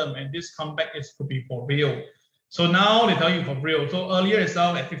that long term, and this comeback could be for real. So now they tell you for real. So earlier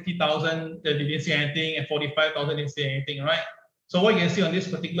itself at 50,000, they didn't see anything, and 45,000 didn't see anything, right? So what you can see on this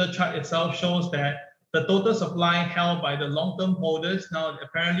particular chart itself shows that the total supply held by the long-term holders, now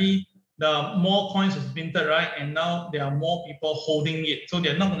apparently the more coins is minted, right? And now there are more people holding it. So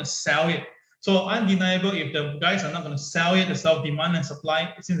they're not going to sell it. So undeniable, if the guys are not going to sell it, the self-demand and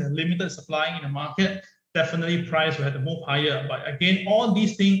supply, it's in a limited supply in the market, definitely price will have to move higher. But again, all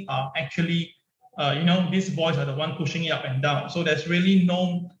these things are actually, these boys are the one pushing it up and down. So there's really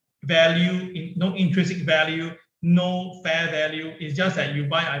no value, no intrinsic value, no fair value. It's just that you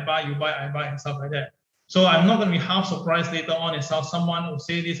buy, I buy, you buy, I buy, and stuff like that. So I'm not going to be half surprised later on if someone will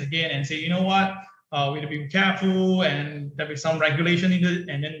say this again and say, you know what, we have to be careful and there'll be some regulation in it,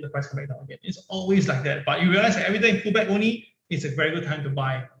 and then the price come back down again. It's always like that. But you realize that every time you pull back only, it's a very good time to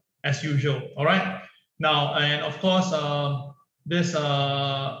buy as usual. All right. Now, and of course, this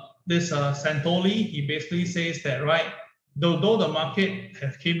Santoli, he basically says that, right, though the market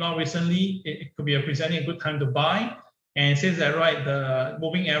has came out recently, it could be presenting a good time to buy. And it says that, right, the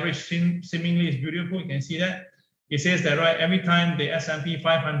moving average seemingly is beautiful. You can see that. It says that, right, every time the S&P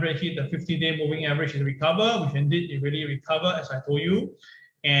 500 hit the 50-day moving average, it recover, which indeed it really recovered, as I told you.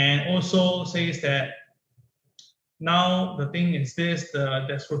 And also says that now the thing is this,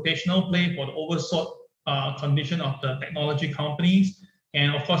 there's rotational play for the oversold condition of the technology companies.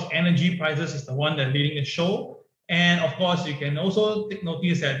 And of course, energy prices is the one that's leading the show. And of course, you can also take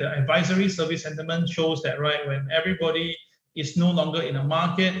notice that the advisory service sentiment shows that, right, when everybody is no longer in the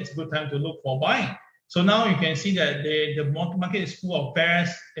market, it's a good time to look for buying. So now you can see that the market is full of bears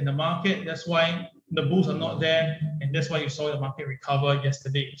in the market. That's why the bulls are not there, and that's why you saw the market recover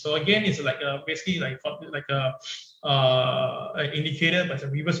yesterday. So again, it's like basically like a indicator, but it's a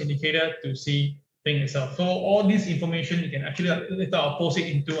reverse indicator to see thing itself. So all this information you can actually later I'll post it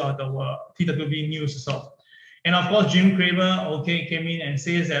into the TWB news itself. And of course, Jim Cramer, okay, came in and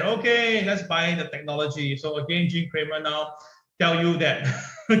says that, okay, let's buy the technology. So again, Jim Cramer now tell you that,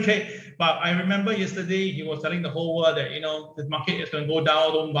 okay. But I remember yesterday he was telling the whole world that, the market is going to go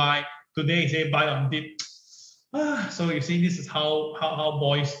down, don't buy. Today he said buy on dip. So you see, this is how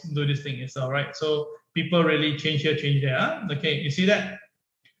boys do this thing. It's all right. So people really change here, change there. Huh? Okay, you see that?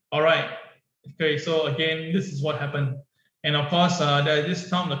 All right. Okay, so again, this is what happened. And of course, there is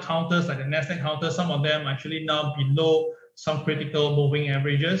some of the counters, like the NASDAQ counters, some of them actually now below some critical moving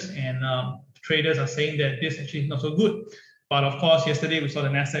averages. And traders are saying that this actually is not so good. But of course, yesterday we saw the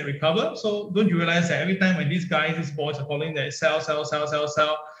NASDAQ recover. So don't you realize that every time when these boys are calling that sell,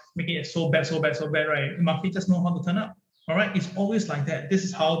 making it so bad, right? The market just know how to turn up. All right, it's always like that. This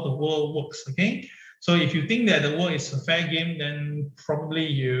is how the world works, okay? So if you think that the world is a fair game, then probably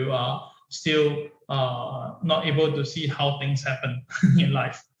you are still not able to see how things happen in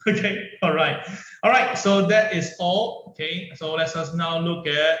life. Okay, all right. So that is all. Okay, so let's just now look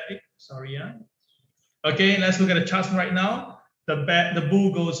at. Okay, let's look at the charts right now. The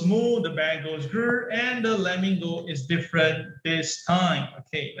bull goes moo, the bear goes grr, and the flamingo is different this time.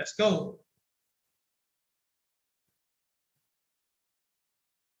 Okay, let's go.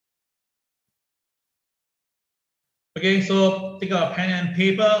 Okay, so take a pen and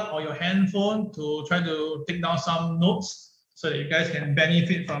paper or your handphone to try to take down some notes so that you guys can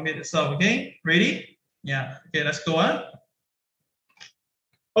benefit from it itself. Okay, ready? Yeah. Okay, let's go on.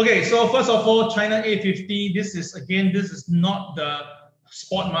 Okay, so first of all, China A50. This is not the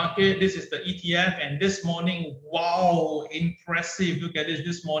spot market. This is the ETF, and this morning, wow, impressive! Look at this.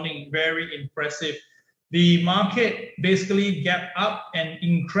 This morning, very impressive. The market basically gap up, and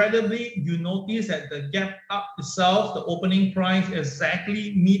incredibly, you notice that the gap up itself, the opening price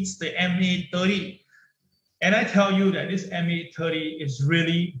exactly meets the MA30. And I tell you that this MA30 is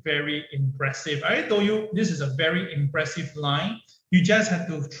really very impressive. I told you this is a very impressive line. You just have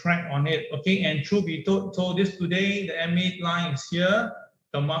to track on it, okay? And truth be told this today, the MA line is here.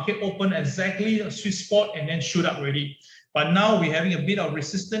 The market opened exactly a sweet spot and then shoot up already. But now we're having a bit of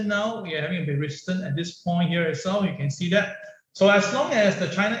resistance now. We are having a bit of resistance at this point here as well. You can see that. So as long as the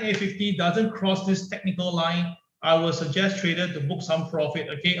China A50 doesn't cross this technical line, I will suggest traders to book some profit,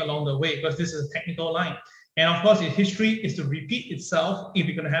 okay, along the way, because this is a technical line. And of course, if history is to repeat itself, if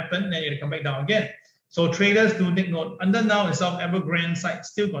it's going to happen, then you're going to come back down again. So traders do take note. Under now itself, Evergrande side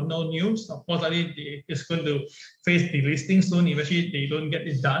still got no news. Of course, it's going to face delisting soon. Eventually, they don't get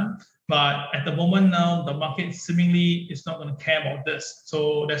it done. But at the moment now, the market seemingly is not going to care about this.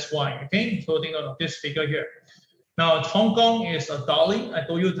 So that's why, okay? So take note of this figure here. Now, Hong Kong is a darling. I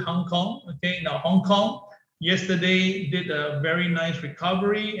told you Hong Kong, okay? Now, Hong Kong yesterday did a very nice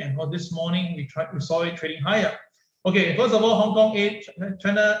recovery. And for this morning, we saw it trading higher. Okay, first of all, Hong Kong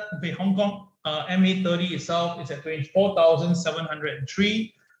MA30 itself is at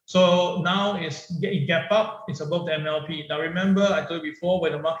 24,703. So now it gap up, it's above the MLP. Now remember, I told you before,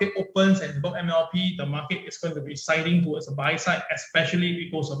 when the market opens and above MLP, the market is going to be siding towards the buy side, especially if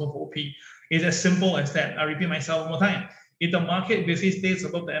it goes above OP. It's as simple as that. I repeat myself one more time. If the market basically stays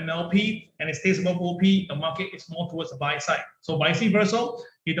above the MLP and it stays above OP, the market is more towards the buy side. So vice versa,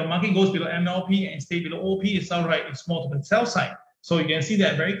 if the market goes below MLP and stays below OP, it's all right, it's more to the sell side. So you can see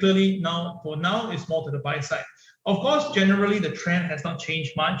that very clearly now, for now, it's more to the buy side. Of course, generally, the trend has not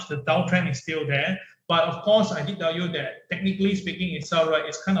changed much. The Dow trend is still there. But of course, I did tell you that technically speaking, it's all right.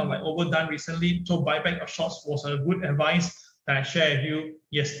 It's kind of like overdone recently. So buyback of shorts was a good advice that I shared with you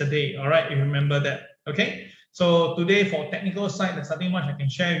yesterday. All right, you remember that. Okay. So today for technical side, there's nothing much I can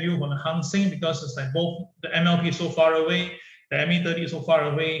share with you on the Hang Seng because it's like both the MLP is so far away, the MA30 is so far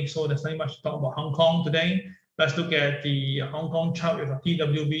away. So there's nothing much to talk about Hong Kong today. Let's look at the Hong Kong chart with a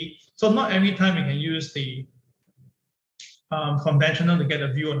TWB. So not every time you can use the conventional to get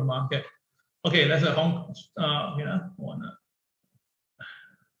a view on the market. Okay, that's a Hong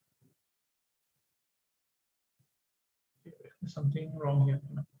something wrong here.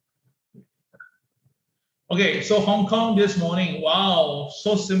 Okay, so Hong Kong this morning, wow,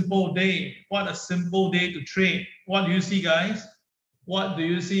 so simple day. What a simple day to trade. What do you see, guys? What do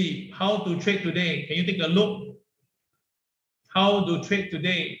you see? How to trade today? Can you take a look? How to trade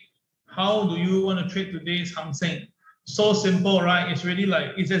today? How do you want to trade today's Hang Seng? So simple, right? It's really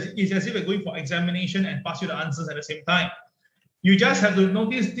like, it's as if you're going for examination and pass you the answers at the same time. You just have to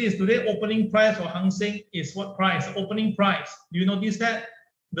notice this. Today, opening price for Hang Seng is what price? Opening price. Do you notice that?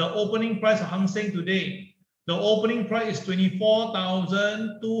 The opening price of Hang Seng today, the opening price is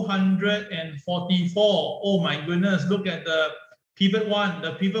 24,244. Oh my goodness, look at the pivot one.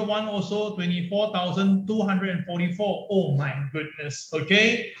 The pivot one also 24,244. Oh my goodness,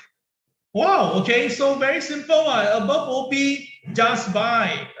 okay? Wow, okay, so very simple. Above OP, just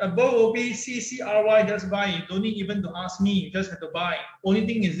buy. Above OP, CCRY, just buy. You don't need even to ask me, you just have to buy. Only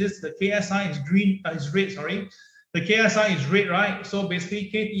thing is this, the KSI is red, sorry. The KSI is red, right? So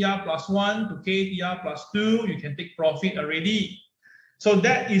basically KTR plus 1 to KTR plus 2, you can take profit already. So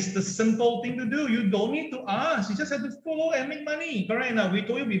that is the simple thing to do. You don't need to ask. You just have to follow and make money. Correct? Now, we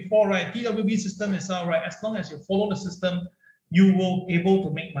told you before, right? TWB system is all right. As long as you follow the system, you will be able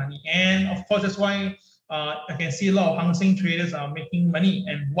to make money. And of course, that's why I can see a lot of Hang Seng traders are making money.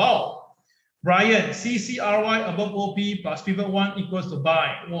 And wow, Brian, CCRY above OP plus pivot 1 equals to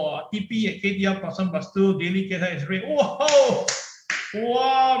buy. Wow, TP at KTR plus 1 plus 2, daily KTR is red. Whoa,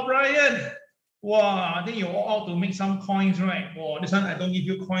 wow, Brian. Wow, I think you're all out to make some coins, right? Wow, this one I don't give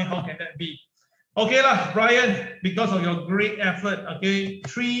you coin. How can that be? Okay lah, Brian, because of your great effort, okay,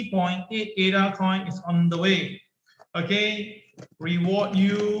 3.8 ADA coin is on the way. Okay, reward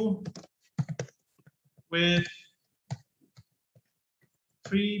you with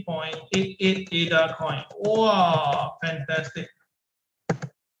 3.88 ADA coin. Wow, fantastic.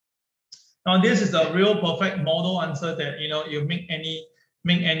 Now this is the real perfect model answer that you make any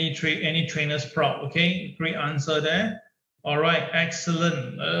trainers proud. Okay, great answer there. All right,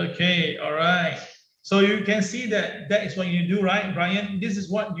 excellent. Okay, all right. So you can see that is what you do, right, Brian? This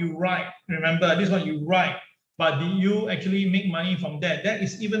is what you write. Remember, this is what you write. But do you actually make money from that? That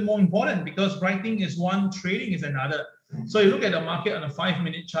is even more important because writing is one, trading is another. So you look at the market on a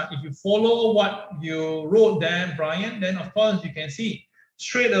 5-minute chart. If you follow what you wrote there, Brian, then of course you can see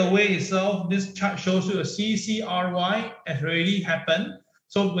straight away itself, this chart shows you a CCRY has already happened.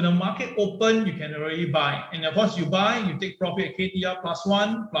 So when the market open, you can already buy. And of course you buy, you take profit at KTR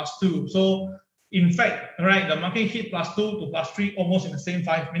 +1, +2. So in fact, right, the market hit +2 to +3 almost in the same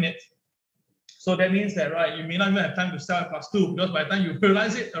 5 minutes. So that means that, right, you may not even have time to sell at +2 because by the time you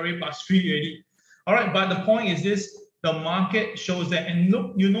realize it, already +3 already. All right, but the point is this, the market shows that, and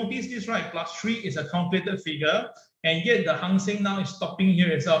look, you notice this, right, +3 is a calculated figure, and yet the Hang Seng now is stopping here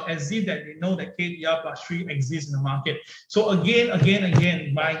itself, as if that they know that KTR +3 exists in the market. So again,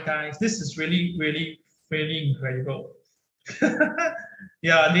 my guys, this is really incredible.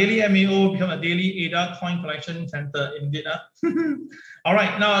 Yeah, daily MAO become a daily ADA coin collection center indeed. All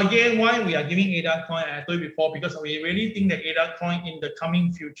right, now again, why we are giving ADA coin, I told you before, because we really think that ADA coin in the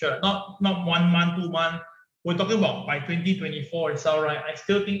coming future, not 1 month, 2 months, we're talking about by 2024 itself, right? I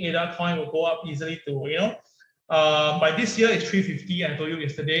still think ADA coin will go up easily to, by this year it's 350, I told you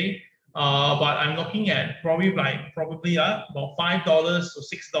yesterday. But I'm looking at probably about $5 to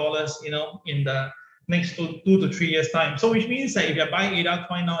 $6, in the next 2 to 3 years time. So which means that if you buy ADA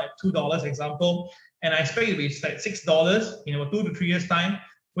coin now at $2, example, and I expect it to be like $6 in about 2 to 3 years time,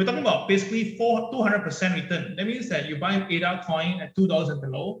 we're talking about basically 200% return. That means that you buy ADA coin at $2 and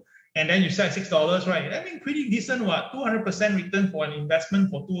below, and then you sell at $6, right? I mean, pretty decent. What 200% return for an investment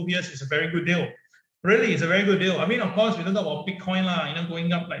for 2 years is a very good deal. Really, it's a very good deal. I mean, of course, we don't talk about Bitcoin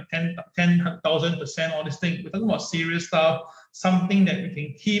going up like 10,000%, all this thing. We're talking about serious stuff, something that we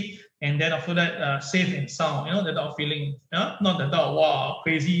can keep, and then after that, safe and sound. That our feeling, not that wow,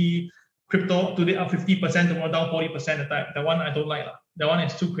 crazy crypto today up 50%, tomorrow down 40% that one I don't like. That one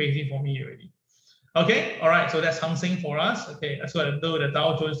is too crazy for me already. Okay, all right, so that's Hang Seng for us. Okay, that's what I do the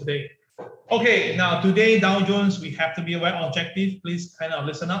Dow Jones today. Okay, now today Dow Jones, we have to be very objective. Please kind of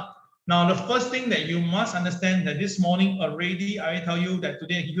listen up. Now, the first thing that you must understand that this morning already, I tell you that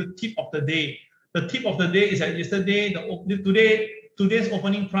today I give you a tip of the day. The tip of the day is that yesterday, today's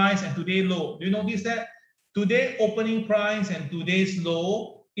opening price and today's low. Do you notice that? Today's opening price and today's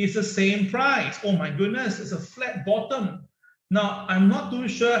low is the same price. Oh my goodness, it's a flat bottom. Now, I'm not too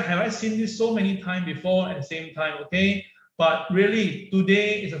sure, have I seen this so many times before at the same time, okay? But really,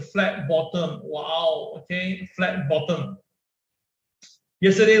 today is a flat bottom. Wow, okay, flat bottom.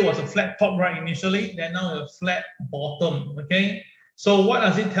 Yesterday was a flat top right initially, then now a flat bottom, okay? So what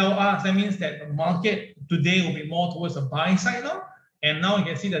does it tell us? That means that the market today will be more towards the buy side now. And now you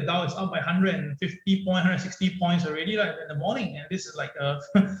can see the Dow is up by 150 points, 160 points already like in the morning. And this is like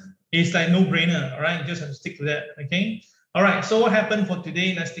it's like no brainer, all right? You just have to stick to that, okay? All right, so what happened for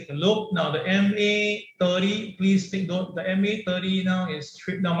today? Let's take a look. Now the MA30, please take note. The MA30 now is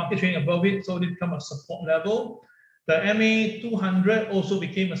market trading above it, so it become a support level. The MA200 also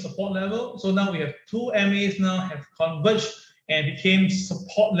became a support level. So now we have 2 MAs now have converged and became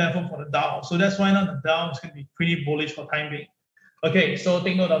support level for the Dow. So that's why now the Dow is going to be pretty bullish for time being. Okay, so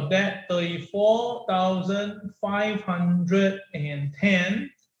take note of that.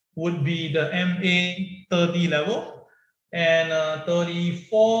 34,510 would be the MA30 level, and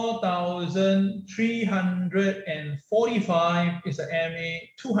 34,345 is the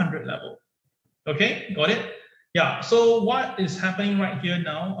MA200 level. Okay, got it? Yeah, so what is happening right here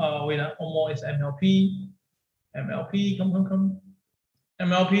now? Wait, more is MLP. MLP, come.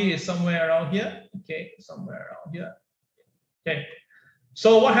 MLP is somewhere around here. Okay, somewhere around here. Okay,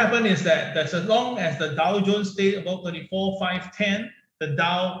 so what happened is that as long as the Dow Jones stays above 34,510, the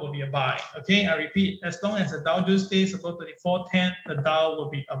Dow will be a buy. Okay, I repeat, as long as the Dow Jones stays above 34,10, the Dow will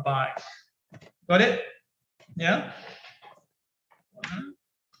be a buy. Got it? Yeah?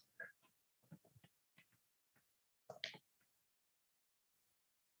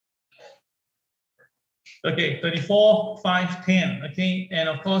 Okay, 34,510. Okay, and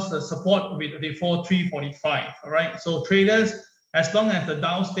of course the support will be 34,345. All right, so traders, as long as the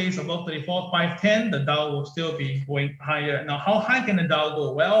Dow stays above 34,510, the Dow will still be going higher. Now, how high can the Dow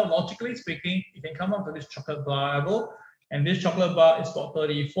go? Well, logically speaking, you can come up to this chocolate bar level, and this chocolate bar is about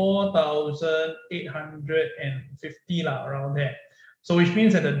 34,850 around there. So which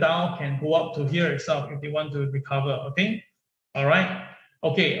means that the Dow can go up to here itself if they want to recover. Okay, all right.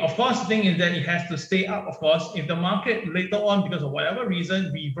 Okay, of course, the thing is that it has to stay up, of course. If the market later on, because of whatever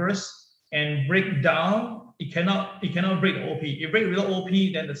reason, reverse and break down, it cannot break the OP. If it breaks the OP,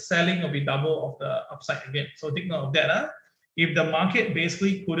 then the selling will be double of the upside again. So take note of that. If the market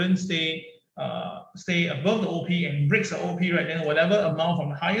basically couldn't stay above the OP and breaks the OP, right, then whatever amount from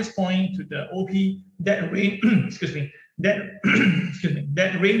the highest point to the OP, that range, excuse me,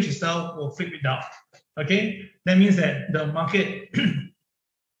 that range itself will flip it down. Okay, that means that the market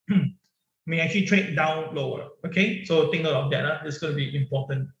may actually trade down lower. Okay, so take note of that. This is going to be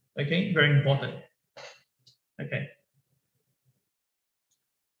important. Okay, very important. Okay.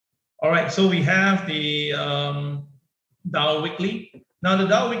 All right, so we have the Dow Weekly. Now the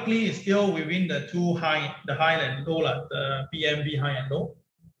Dow Weekly is still within the two high, the high and low, the PMV high and low.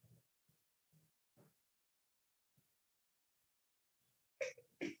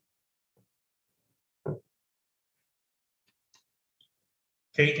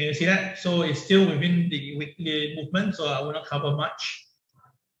 Okay, can you see that? So it's still within the weekly movement, so I will not cover much.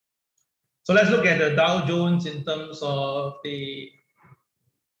 So let's look at the Dow Jones in terms of the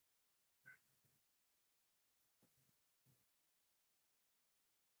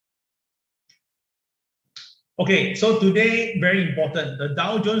okay, so today, very important. The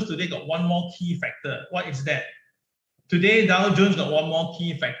Dow Jones today got one more key factor. What is that? Today, Dow Jones got one more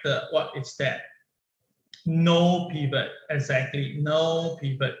key factor. What is that? No pivot. Exactly, no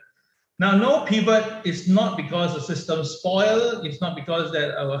pivot. Now, no pivot is not because the system spoiled. It's not because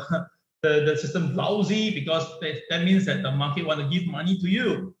that the system lousy, because that means that the market want to give money to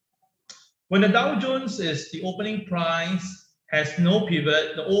you. When the Dow Jones is the opening price has no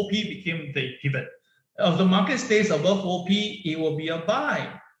pivot, the OP became the pivot. If the market stays above OP, it will be a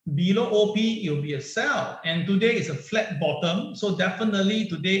buy. Below OP, it will be a sell. And today is a flat bottom. So definitely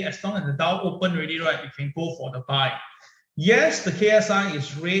today, as long as the Dow open already, right, you can go for the buy. Yes, the KSI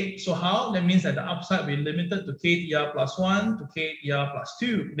is red. So how? That means that the upside will be limited to KTR +1 to KTR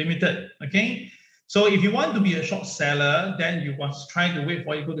 +2, limited. Okay. So if you want to be a short seller, then you must try to wait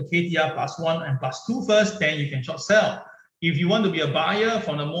for you go to KTR +1 and +2 first, then you can short sell. If you want to be a buyer,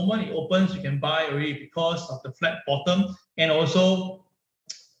 from the moment it opens, you can buy already because of the flat bottom, and also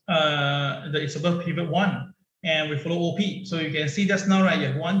it's above pivot 1, and we follow OP. So you can see just now, right, you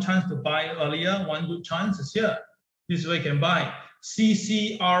have one chance to buy earlier, one good chance is here. This is where you can buy.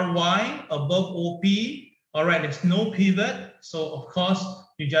 CCRY above OP. All right, there's no pivot. So of course,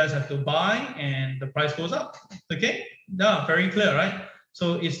 you just have to buy and the price goes up. Okay, yeah, very clear, right?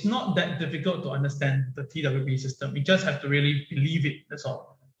 So it's not that difficult to understand the TWB system. You just have to really believe it, that's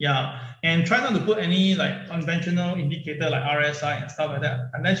all. Yeah, and try not to put any like conventional indicator like RSI and stuff like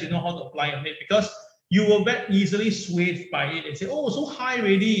that, unless you know how to apply it, because you will get easily swayed by it and say, oh, so high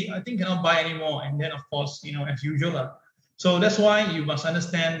already, I think cannot buy anymore. And then of course, you know, as usual. So that's why you must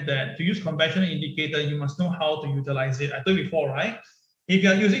understand that to use conventional indicator, you must know how to utilize it. I told you before, right? If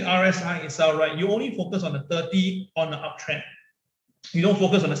you're using RSI itself, right, you only focus on the 30 on the uptrend. You don't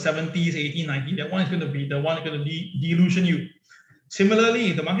focus on the 70s, 80, 90. That one is going to be the one that's going to delusion you.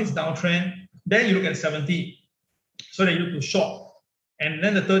 Similarly, if the market is downtrend, then you look at 70. So that you look to short. And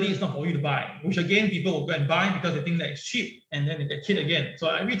then the 30 is not for you to buy, which again, people will go and buy because they think that it's cheap, and then they get hit again. So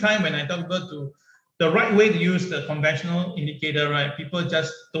every time when I tell people to the right way to use the conventional indicator, right, people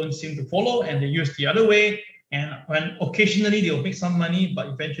just don't seem to follow and they use the other way. And when occasionally they'll make some money, but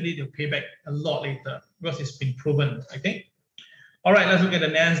eventually they'll pay back a lot later because it's been proven, okay? All right, let's look at the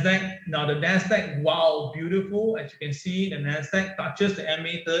NASDAQ. Now the NASDAQ, wow, beautiful. As you can see, the NASDAQ touches the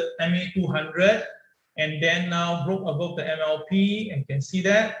MA 200 and then now broke above the MLP, and you can see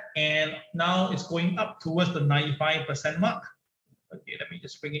that. And now it's going up towards the 95% mark. Okay, let me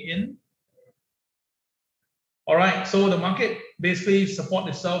just bring it in. All right, so the market basically supports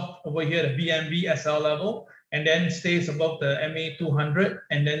itself over here, the BMV SL level, and then stays above the MA 200,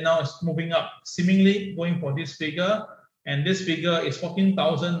 and then now it's moving up, seemingly going for this figure. And this figure is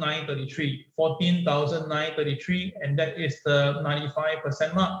 14,933, 14,933, and that is the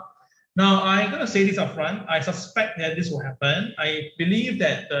 95% mark. Now, I'm going to say this up front. I suspect that this will happen. I believe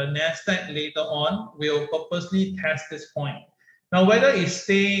that the NASDAQ later on will purposely test this point. Now, whether it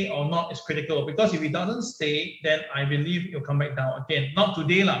stay or not is critical, because if it doesn't stay, then I believe it'll come back down again. Not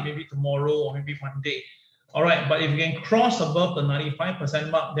today, maybe tomorrow or maybe one day. All right, but if you can cross above the 95%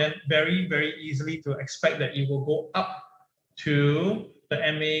 mark, then very, very easily to expect that it will go up to the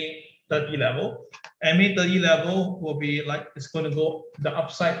MA 30 level. MA 30 level will be like, it's going to go, the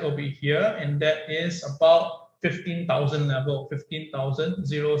upside will be here, and that is about 15,000 level,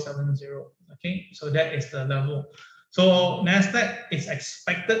 15,070. Okay, so that is the level. So NASDAQ is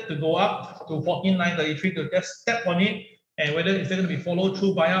expected to go up to 14,933 to just step on it And whether it's going to be follow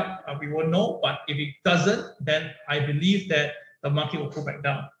through buy up, we won't know. But if it doesn't, then I believe that the market will pull back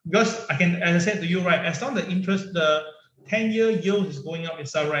down. Because I can, as I said to you, right, as long as the 10-year yield is going up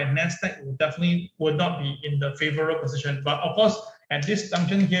itself, right, NASDAQ will not be in the favorable position. But of course, at this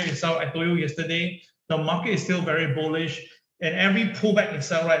junction here itself, I told you yesterday, the market is still very bullish. And every pullback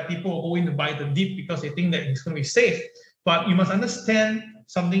itself, right, people are going to buy the dip because they think that it's going to be safe. But you must understand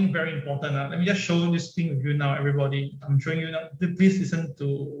something very important. Let me just show this thing with you now, everybody. I'm showing you now. Please listen to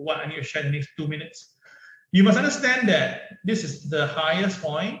what I need to share in the next 2 minutes. You must understand that this is the highest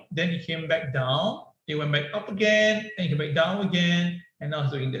point. Then it came back down. It went back up again, and it came back down again, and now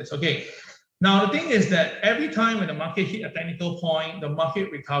it's doing this. Okay. Now, the thing is that every time when the market hit a technical point, the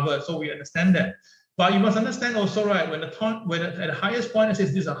market recovered. So we understand that. But you must understand also, right, when at the highest point, it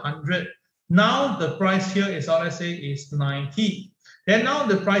says this is 100. Now the price here is, let's say, is 90. Then now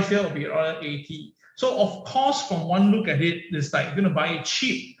the price here will be around 80. So of course, from one look at it, it's like you're going to buy it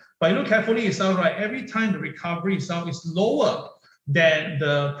cheap. But you look carefully, it's all right. Every time the recovery itself is lower than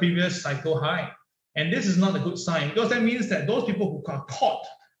the previous cycle high. And this is not a good sign, because that means that those people who got caught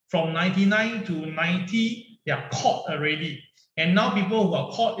from 99 to 90, they are caught already. And now people who are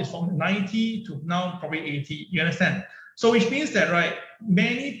caught is from 90 to now probably 80. You understand? So which means that, right,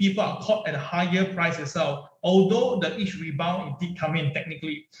 many people are caught at a higher price itself, although the each rebound, it did come in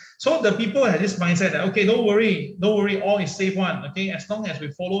technically. So the people have this mindset that, okay, don't worry, all is safe one, okay? As long as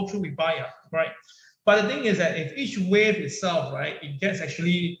we follow through, we buy up, right? But the thing is that if each wave itself, right, it gets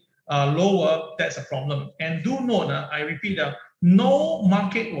actually lower, that's a problem. And do note, I repeat, no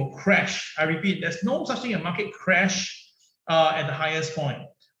market will crash. I repeat, there's no such thing as market crash at the highest point.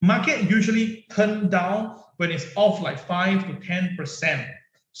 Market usually turn down when it's off like 5 to 10%.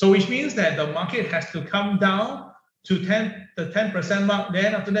 So which means that the market has to come down to the 10% mark.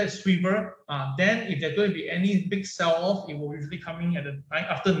 Then after that, sweeper. Then if there's going to be any big sell-off, it will usually come in at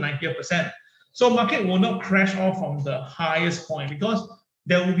after the 90%. So market will not crash off from the highest point, because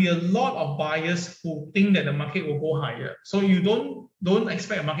there will be a lot of buyers who think that the market will go higher. So you don't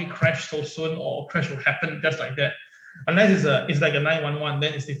expect a market crash so soon, or crash will happen just like that. Unless it's like a 911,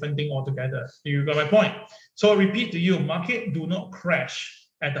 then it's a different thing altogether. You got my point? So I repeat to you, market do not crash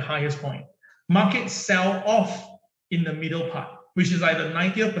at the highest point. Market sell off in the middle part, which is like the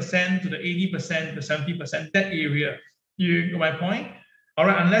 90% to the 80% to 70%, that area. You got my point? All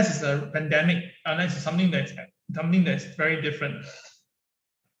right, unless it's a pandemic, unless it's something that's very different.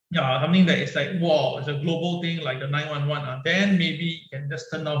 Yeah, something that is like, wow, it's a global thing like the 911, then maybe you can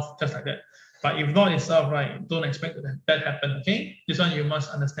just turn off just like that. But if not itself, right, don't expect that happen, okay? This one you must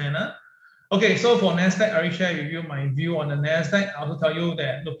understand. Okay, so for NASDAQ, I already shared with you my view on the NASDAQ. I also tell you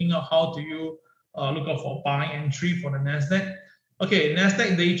that looking at how do you look out for buying entry for the NASDAQ. Okay,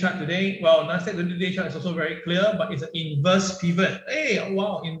 NASDAQ day chart today. Well, NASDAQ day chart is also very clear, but it's an inverse pivot. Hey,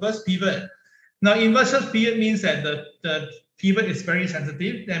 wow, inverse pivot. Now, inverse pivot means that the pivot is very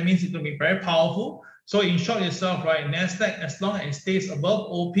sensitive. That means it's going to be very powerful. So in short itself, right, NASDAQ, as long as it stays above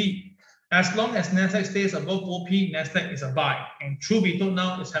OP, as long as NASDAQ stays above OP, NASDAQ is a buy. And truth be told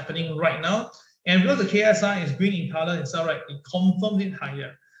now, it's happening right now. And because the KSI is green in color itself, right, it confirms it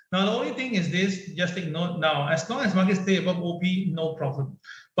higher. Now, the only thing is this, just take note now, as long as market stay above OP, no problem.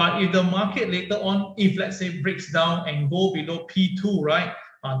 But if the market later on, if let's say breaks down and go below P2, right,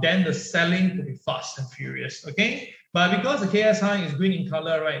 then the selling could be fast and furious, okay? But because the KSI is green in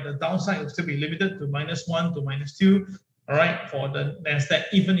color, right, the downside will still be limited to -1 to -2, all right, for the NASDAQ,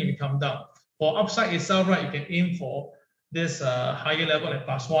 even if it comes down. For upside itself, right, you can aim for this higher level like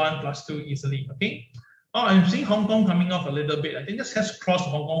 +1, +2 easily, okay? Oh, I'm seeing Hong Kong coming off a little bit. I think just has crossed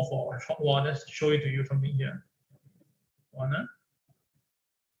Hong Kong for a short while. Let's show it to you something here.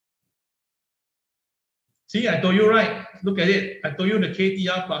 See, I told you, right? Look at it. I told you the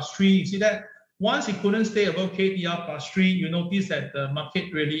KTR +3. You see that? Once it couldn't stay above KTR +3, you notice that the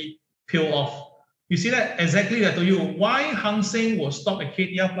market really peeled off. You see that? Exactly, I told you. Why Hang Seng will stop at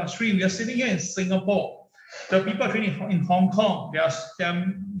KTR +3? We are sitting here in Singapore. The people trading in Hong Kong, there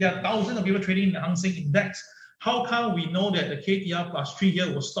are thousands of people trading in the Hang Seng Index. How come we know that the KTR +3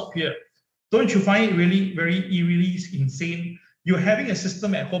 here will stop here? Don't you find it really very eerily insane? You're having a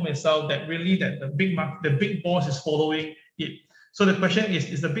system at home itself that really the big boss is following it. So the question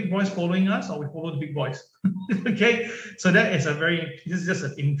is the big boys following us, or we follow the big boys? Okay, so that is this is just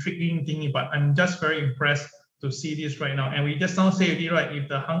an intriguing thing, but I'm just very impressed to see this right now. And we just now say already, right, if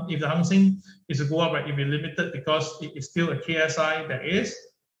the Hang Seng is to go up, right, it will be limited because it is still a KSI that is,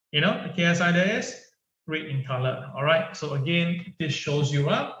 the KSI that is red in color. All right, so again, this shows you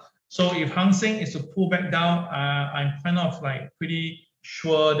up. So if Hang Seng is to pull back down, I'm kind of like pretty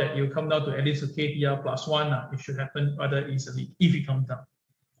sure that you come down to at least a KTR +1. It should happen rather easily if it comes down.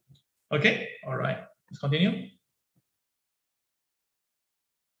 Okay, all right, let's continue.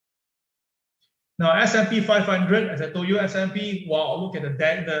 Now S&P 500, as I told you, S&P. Wow, look at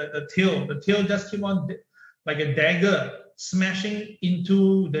the tail. The tail just keep on like a dagger, smashing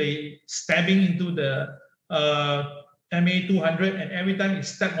into stabbing into the MA 200, and every time it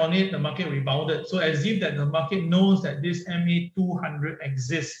stepped on it, the market rebounded. So as if that the market knows that this MA 200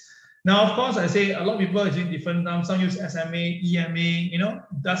 exists. Now, of course, I say a lot of people are using different terms. Some use SMA, EMA.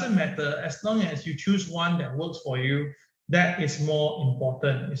 Doesn't matter as long as you choose one that works for you. That is more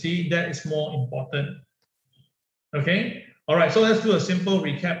important. You see, that is more important. Okay. All right. So let's do a simple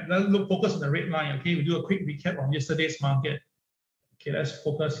recap. Let's focus on the red line. Okay. We do a quick recap on yesterday's market. Okay. Let's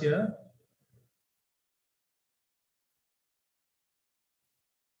focus here.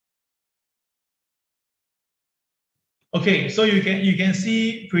 Okay, so you can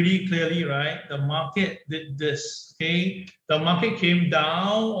see pretty clearly, right? The market did this. Okay, the market came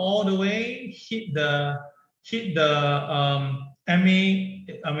down all the way, hit the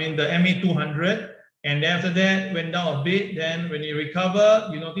MA 200, and then after that went down a bit. Then when it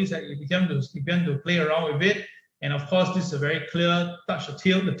recovered, you notice that it began to play around with it. And of course, this is a very clear touch the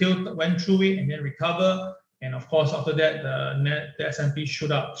tail. The tail went through it and then recover. And of course, after that, the S&P shoot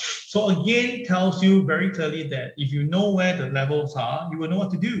up. So again, tells you very clearly that if you know where the levels are, you will know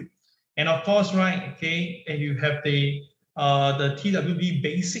what to do. And of course, right, okay, and you have the TWB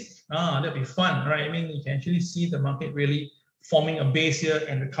basic. That'd be fun, right? I mean, you can actually see the market really forming a base here,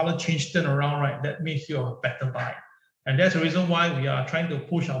 and the color change turn around, right? That makes you a better buy. And that's the reason why we are trying to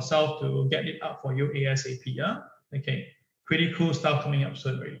push ourselves to get it up for you ASAP. Yeah, okay, pretty cool stuff coming up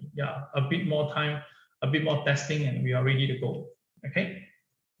soon, already. Yeah, a bit more time. A bit more testing, and we are ready to go. Okay.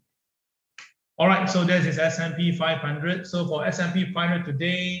 All right. So this is S&P 500. So for S&P 500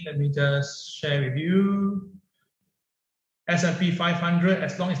 today, let me just share with you. S&P 500,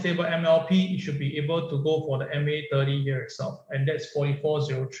 as long as stable MLP, it should be able to go for the MA 30 here itself, and that's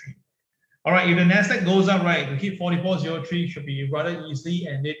 4403. All right. If the NASDAQ goes up, right, to hit 4403 should be rather easily,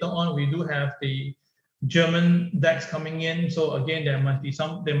 and later on we do have the German DAX coming in, so again there might be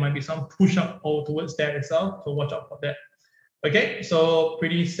some push up all towards that itself, so watch out for that. Okay, so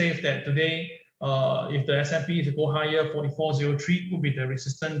pretty safe that today if the S&P is to go higher, 4403 will be the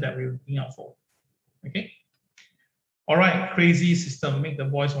resistance that we're looking out for. Okay, all right, crazy system, make the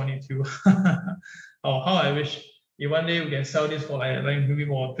boys want it too. Oh, how I wish if one day we can sell this for like maybe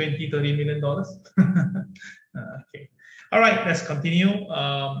for $20-30 million. Okay, all right, let's continue.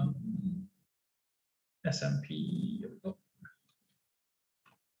 S&P.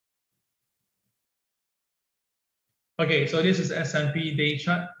 Okay, so this is S&P day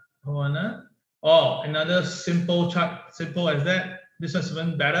chart. Hold on. Oh, another simple chart, simple as that. This is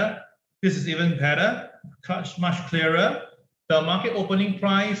even better. This is even better, much clearer. The market opening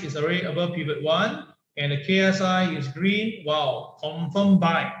price is already above pivot 1, and the KSI is green. Wow, confirmed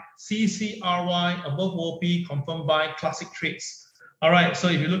buy. CCRY above OP, confirmed buy. Classic trades. All right, so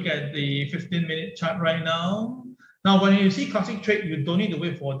if you look at the 15-minute chart right now, when you see classic trade, you don't need to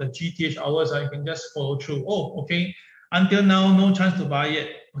wait for the GTH hours. You can just follow through. Oh, okay. Until now, no chance to buy yet.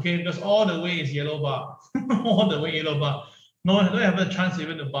 Okay, because all the way is yellow bar. All the way yellow bar. No, I don't have a chance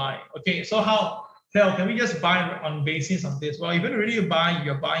even to buy. Okay, so how can we just buy on basis of this? Well, if you really buy,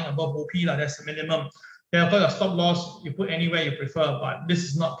 you're buying above OP, that's the minimum. Then of course, your stop loss, you put anywhere you prefer, but this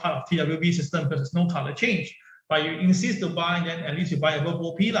is not part of TWB system because there's no color change. But you insist to buy, then at least you buy above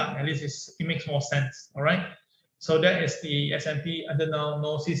OP, at least it makes more sense. All right. So that is the S&P under now,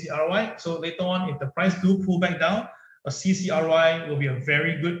 no CCRY. So later on, if the price do pull back down, a CCRY will be a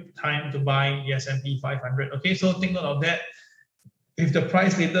very good time to buy the S&P 500. Okay, so take note of that. If the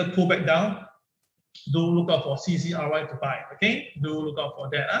price later pull back down, do look out for CCRY to buy. Okay, do look out for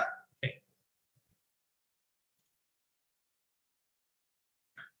that.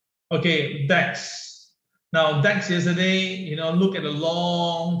 Okay, DAX. Now, DAX yesterday, look at the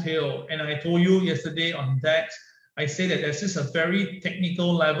long tail. And I told you yesterday on DAX, I say that this is a very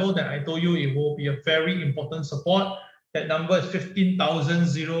technical level that I told you it will be a very important support. That number is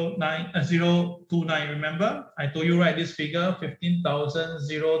 15,029. Remember, I told you, right, this figure,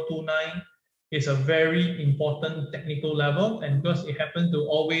 15,029 is a very important technical level. And because it happened to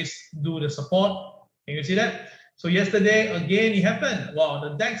always do the support, can you see that? So yesterday, again, it happened. Wow,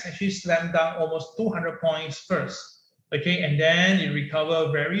 the DAX actually slammed down almost 200 points first. Okay, and then it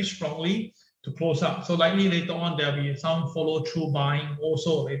recovered very strongly to close up. So likely later on, there'll be some follow-through buying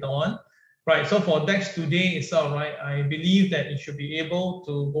also later on. Right, so for DAX today itself, right, I believe that it should be able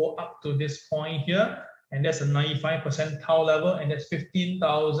to go up to this point here. and that's a 95 percentile level, and that's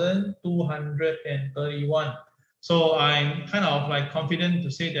 15,231. So I'm kind of like confident to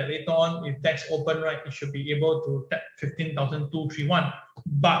say that later on, if DAX open right, it should be able to tap 15,231.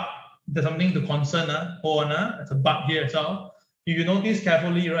 But there's something to concern. It's a but here as well. If you notice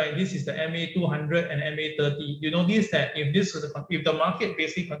carefully, right, this is the MA200 and MA30. You notice that if the market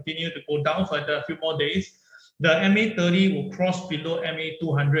basically continue to go down for a few more days, the MA30 will cross below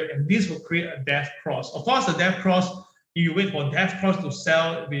MA200, and this will create a death cross. Of course, the death cross, if you wait for death cross to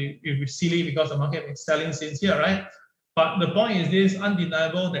sell, it will be silly because the market is selling since here, right? But the point is this,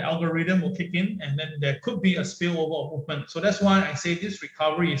 undeniable, the algorithm will kick in, and then there could be a spillover of movement. So that's why I say this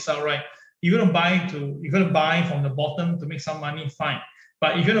recovery is all right. You're gonna buy from the bottom to make some money, fine.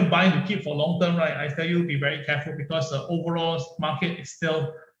 But if you're gonna buy to keep for long term, right, I tell you, be very careful, because the overall market is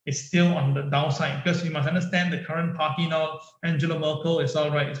still on the downside. Because you must understand the current party now, Angela Merkel is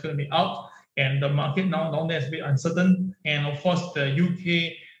all right, it's gonna be out, and the market now down there is a bit uncertain. And of course, the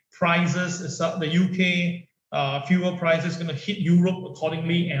UK prices, the UK fuel prices is going to hit Europe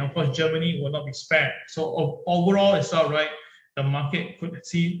accordingly, and of course Germany will not be spared. So overall, it's all right. The market could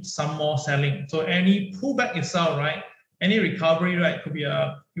see some more selling. So any pullback is all right. Any recovery, right, could be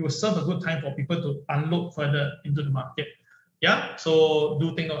it will serve a good time for people to unload further into the market. Yeah. So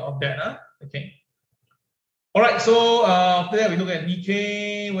do think of that. Okay. All right. So after that, we look at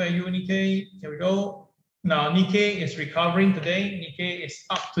Nikkei. Where are you, Nikkei? Here we go. Now, Nikkei is recovering today. Nikkei is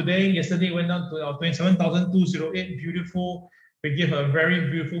up today. Yesterday went down to 27,208. Beautiful. We give a very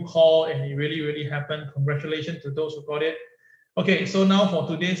beautiful call, and it really, really happened. Congratulations to those who got it. Okay, so now for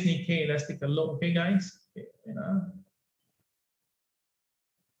today's Nikkei, let's take a look. Okay, guys.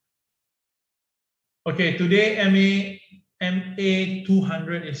 Okay, today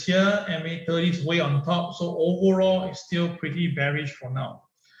MA200 is here. MA30 is way on top. So overall, it's still pretty bearish for now.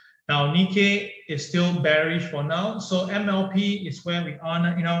 Now, Nikkei is still bearish for now. So MLP is where we are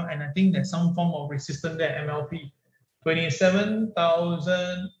now, and I think there's some form of resistance there, MLP.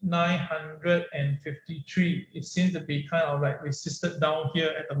 27,953. It seems to be kind of like resisted down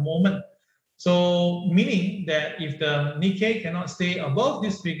here at the moment. So meaning that if the Nikkei cannot stay above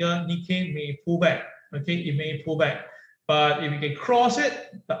this figure, Nikkei may pull back. Okay, it may pull back. But if we can cross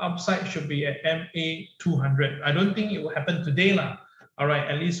it, the upside should be at MA200. I don't think it will happen today lah. All right,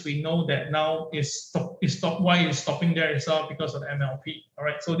 at least we know that now why it's stopping there is because of the MLP. All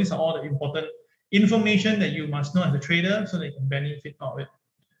right, so these are all the important information that you must know as a trader so that you can benefit out of it.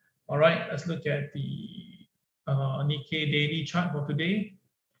 All right, let's look at the Nikkei daily chart for today.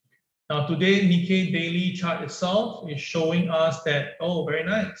 Now today, Nikkei daily chart itself is showing us that, oh, very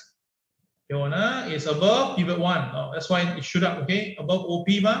nice. It's above pivot 1. Oh, that's why it shoot up, okay? Above OP,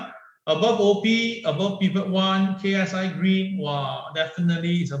 above OP, above pivot 1, KSI green. Wow,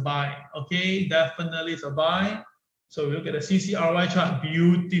 definitely is a buy. Okay, definitely is a buy. So we look at the CCRY chart.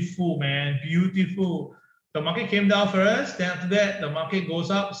 Beautiful, man. Beautiful. The market came down first. Then after that, the market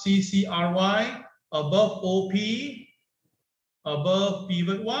goes up. CCRY above OP, above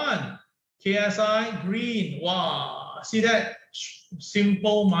pivot 1. KSI green. Wow. See that?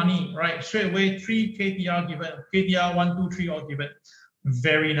 Simple money, right? Straight away, 3 KTR given. KTR 1, 2, 3 all given.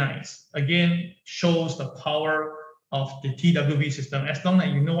 Very nice. Again, shows the power of the TWB system. As long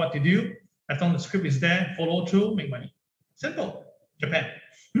as you know what to do, as long as the script is there, follow through, make money. Simple. Japan.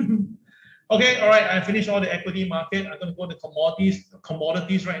 Okay, all right. I finished all the equity market. I'm going to go to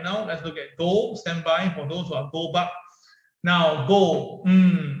commodities right now. Let's look at gold. Stand by for those who are gold buck. Now, gold.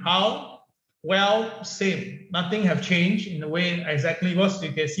 How? Well, same. Nothing have changed in the way exactly was.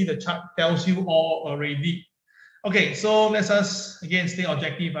 You can see the chart tells you all already. Okay, so let's us again stay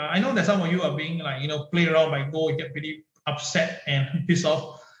objective. I know that some of you are being like, play around by gold, you get pretty upset and pissed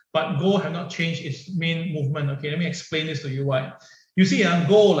off. But gold have not changed its main movement. Okay, let me explain this to you why. You see,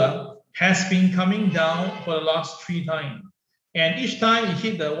 gold has been coming down for the last 3 times. And each time it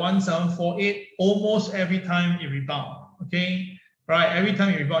hit the 1748, almost every time it rebound. Okay, right? Every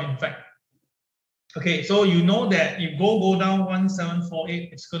time it rebound, in fact. Okay, so you know that if gold go down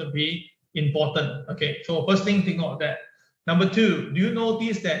 1748, it's going to be important. Okay, so first thing, think of that. Number 2, do you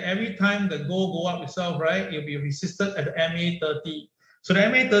notice that every time the gold go up itself, right, it'll be resisted at the MA30. So the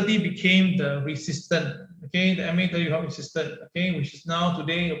MA30 became the resistant. Okay, the MA30 became resistant. Okay, which is now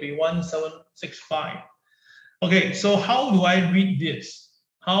today it'll be 1765. Okay, so how do I read this?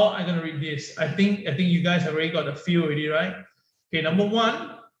 How am I going to read this? I think you guys have already got the feel already, right? Okay, number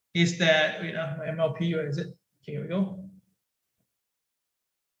 1 is that my MLP, where is it? Okay, here we go.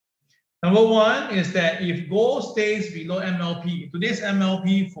 Number 1 is that if gold stays below MLP, today's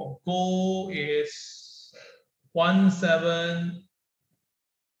MLP for gold is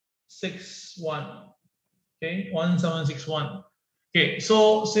 1761. Okay, 1761. Okay,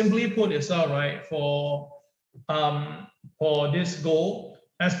 so simply put itself, right, for this gold,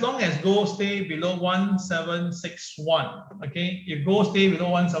 as long as gold stay below 1761, okay, if gold stay below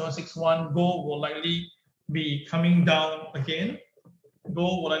 1761, gold will likely be coming down again.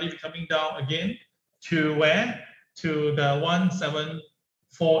 Gold will likely be coming down again to where? To the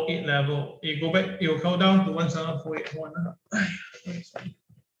 1748 level. It go back, it will go down to 1748. Sorry.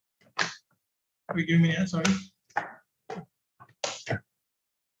 Wait, give me a minute, sorry.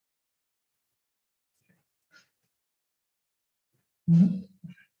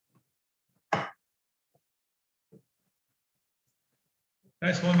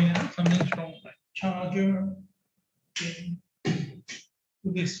 Guys, 1 minute. Something's wrong with my charger. Okay.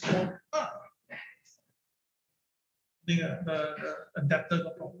 This phone. The adapter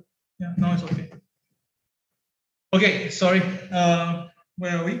got problem. Yeah, now it's okay. Okay, sorry.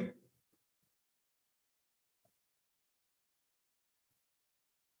 Where are we?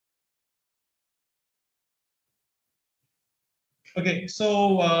 Okay,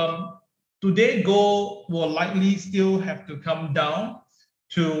 so today gold will likely still have to come down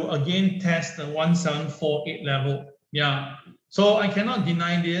to again test the 1748 level. Yeah, so I cannot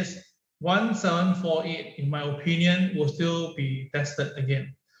deny this. 1748, in my opinion, will still be tested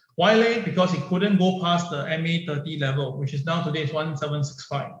again. Why late? Because it couldn't go past the MA30 level, which is now today is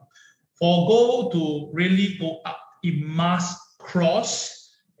 1765. For gold to really go up, it must cross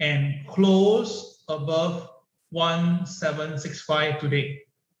and close above 1765 today.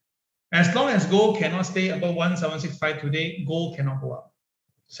 As long as gold cannot stay above 1765 today, gold cannot go up.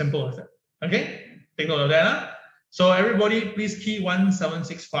 Simple as that. Okay? Take note of that. Huh? So everybody, please key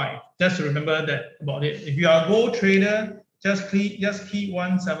 1765. Just to remember that about it. If you are a gold trader, just key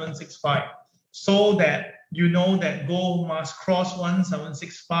 1765 so that you know that gold must cross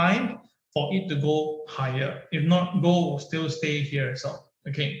 1765 for it to go higher. If not, gold will still stay here. So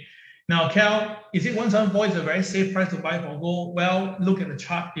okay. Now, Cal, is it 174 is a very safe price to buy for gold? Well, look at the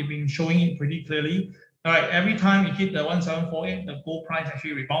chart. They've been showing it pretty clearly. All right, every time you hit the 1748, the gold price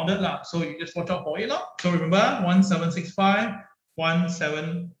actually rebounded. So you just watch out for it. So remember, 1765,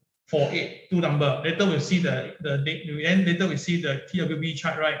 1748, two number. Later we'll see the date, and later we see the TWB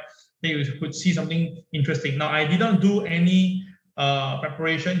chart, right? Then you could see something interesting. Now, I didn't do any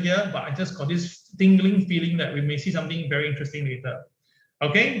preparation here, but I just got this tingling feeling that we may see something very interesting later.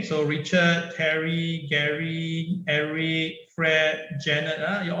 Okay, so Richard, Terry, Gary, Eric, Fred,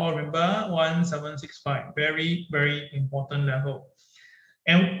 Janet, you all remember 1765. Very, very important level.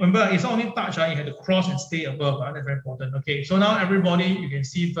 And remember, it's not only touch, you have to cross and stay above. That's very important. Okay, so now everybody, you can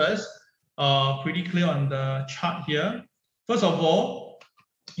see first, pretty clear on the chart here. First of all,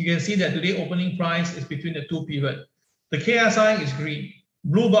 you can see that today opening price is between the two pivot. The KSI is green.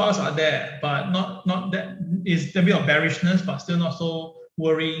 Blue bars are there, but not that is a bit of bearishness, but still not so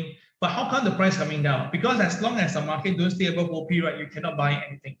worrying. But how come the price coming down? Because as long as the market don't stay above OP, right, you cannot buy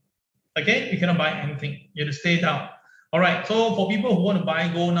anything. Okay, you cannot buy anything. You have to stay down. All right. So for people who want to buy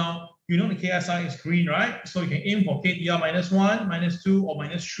gold now, you know the KSI is green, right? So you can aim for KTR -1, -2, or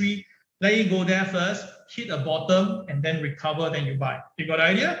 -3. Let it go there first, hit a bottom, and then recover. Then you buy. You got the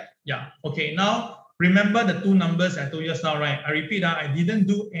idea? Yeah. Okay. Now remember the two numbers I told you just now, right? I repeat, I didn't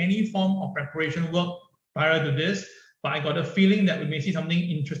do any form of preparation work prior to this. But I got a feeling that we may see something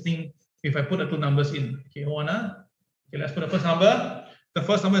interesting if I put the two numbers in. Okay, hold on. Okay, let's put the first number. The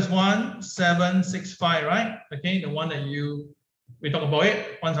first number is 1765, right? Okay, the one that we talk about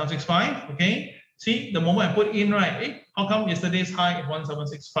it, 1765. Okay, see the moment I put in, right? How come yesterday's high is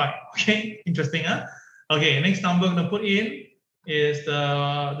 1765? Okay, interesting, huh? Okay, next number I'm gonna put in is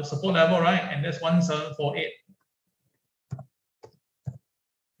the support level, right? And that's 1748.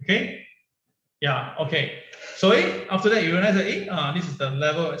 Okay, yeah, okay. So after that, you realize that this is the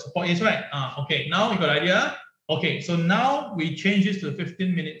level where support is, right? Okay, now you got an idea. Okay, so now we change this to a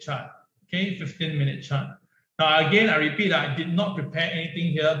 15-minute chart. Okay, 15-minute chart. Now again, I repeat, I did not prepare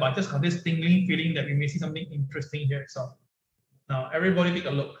anything here, but just got this tingling feeling that we may see something interesting here itself. Now everybody take a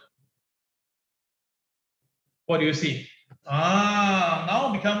look. What do you see?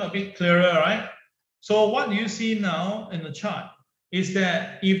 Now become a bit clearer, right? So what do you see now in the chart? Is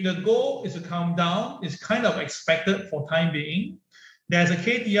that if the goal is to come down, it's kind of expected for time being. There's a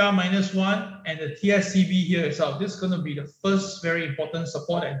KTR -1 and the TSCB here itself. This is going to be the first very important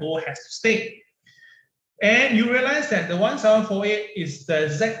support that gold has to stay. And you realize that the 1748 is the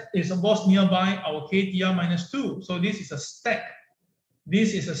exact is almost nearby our KTR -2. So this is a stack.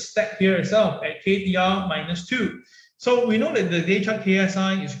 This is a stack here itself at KTR -2. So we know that the day chart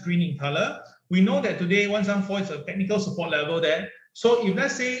KSI is green in color. We know that today 174 is a technical support level there. So if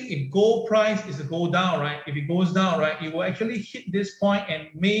let's say if gold price is to go down, right? If it goes down, right, it will actually hit this point, and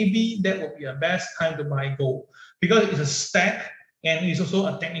maybe that will be a best time to buy gold because it's a stack and it's also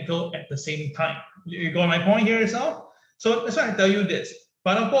a technical at the same time. You got my point here yourself? So that's why I tell you this.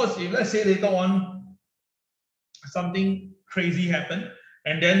 But of course, if let's say later on something crazy happen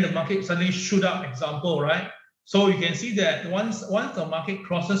and then the market suddenly shoot up, example, right? So you can see that once the market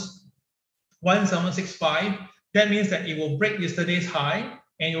crosses 1765, that means that it will break yesterday's high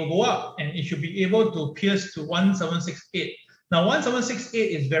and it will go up and it should be able to pierce to 1768. Now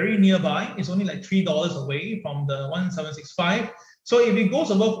 1768 is very nearby. It's only like $3 away from the 1765. So if it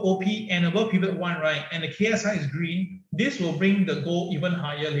goes above OP and above pivot 1, right, and the KSI is green, this will bring the gold even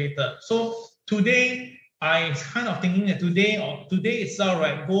higher later. So today, I kind of thinking that today itself,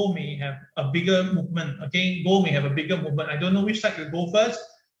 right, gold may have a bigger movement. Okay, gold may have a bigger movement. I don't know which side will go first,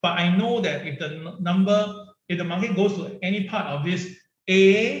 but I know that if the market goes to any part of this,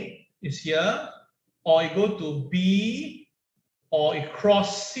 A is here, or it go to B, or it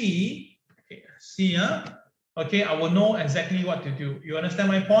cross C, okay, C, okay, I will know exactly what to do. You understand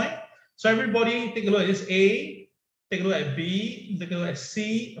my point? So everybody take a look at this A, take a look at B, take a look at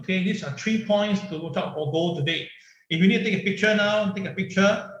C. Okay, these are 3 points to look out for gold today. If you need to take a picture now, take a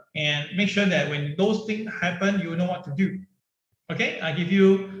picture and make sure that when those things happen, you know what to do. Okay, I give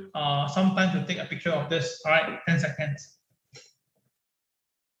you some time to take a picture of this. All right, 10 seconds.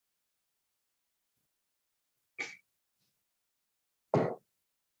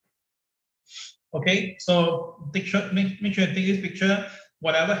 Okay, so make sure you take this picture.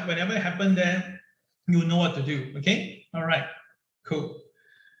 Whenever it happens, then you know what to do. Okay, all right, cool.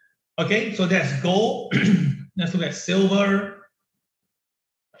 Okay, so that's gold. Let's look at silver.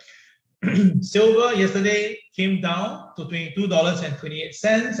 Silver yesterday came down to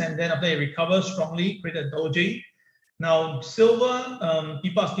 $22.28, and then after it recovered strongly, created a doji. Now silver,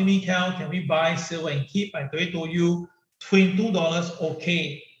 people asking me, Cal, can we buy silver and keep? I told you $22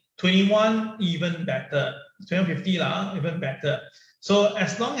 okay. 21 even better, 21.50 lah, even better. So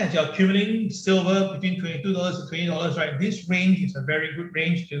as long as you're accumulating silver between $22 to $20, right, this range is a very good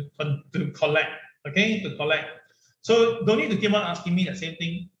range to collect, okay, to collect. So don't need to keep on asking me the same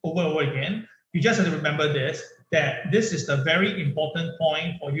thing over and over again. You just have to remember this, that this is the very important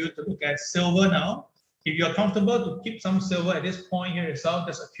point for you to look at silver now. If you're comfortable to keep some silver at this point here yourself,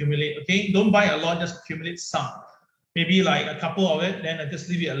 just accumulate, okay? Don't buy a lot, just accumulate some. Maybe like a couple of it, then just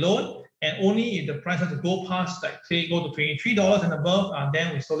leave it alone. And only if the price has to go past, like say, go to $23 and above,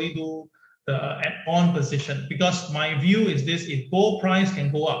 then we slowly do the add-on position. Because my view is this: if gold price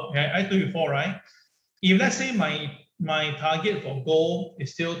can go up, okay? I told you before, right? If let's say my target for gold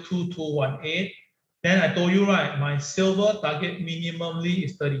is still 2218, then I told you, right, my silver target minimally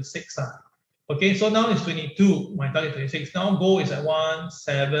is 36. Okay, so now it's 22. My target 26. Now gold is at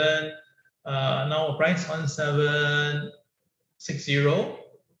 17. Now price 1760.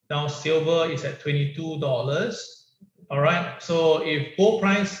 Now silver is at $22. All right. So if gold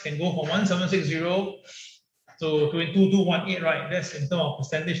price can go from 1760 to 2218, right? That's in terms of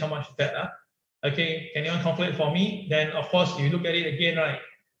percentage. How much is that? Okay. Can you calculate for me? Then of course, if you look at it again, right?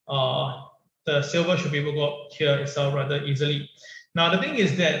 The silver should be able to go up here itself rather easily. Now the thing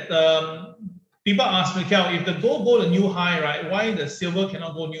is that people ask me, Cal, if the gold go to new high, right? Why the silver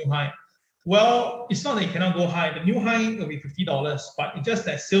cannot go new high? Well, it's not that it cannot go high. The new high will be $50, but it's just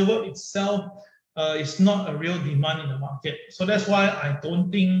that silver itself is not a real demand in the market. So that's why I don't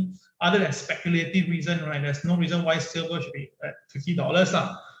think, other than speculative reason, right, there's no reason why silver should be at $50.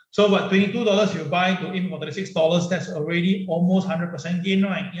 So, but $22 you buy to aim for $36, that's already almost 100% gain,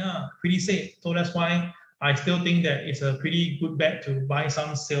 right? Yeah, pretty safe. So that's why I still think that it's a pretty good bet to buy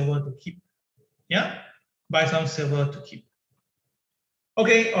some silver to keep. Yeah, buy some silver to keep.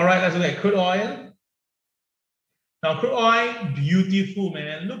 Okay, all right, let's look at crude oil. Now, crude oil, beautiful,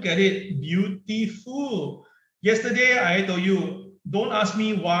 man. Look at it, beautiful. Yesterday, I told you, don't ask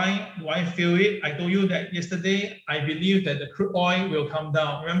me why do I feel it. I told you that yesterday, I believe that the crude oil will come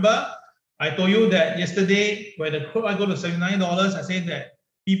down. Remember, I told you that yesterday, when the crude oil go to $79, I said that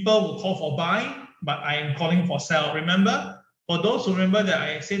people will call for buy, but I am calling for sell. Remember, for those who remember that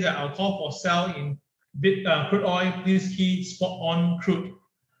I said that I'll call for sell in crude oil, please key spot on crude.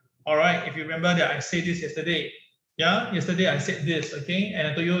 All right, if you remember that I said this yesterday. Yeah, yesterday I said this, okay? And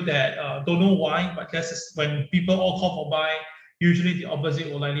I told you that, don't know why, but that's when people all call for buy, usually the opposite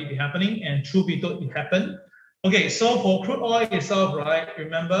will likely be happening, and truth be told, it happened. Okay, so for crude oil itself, right,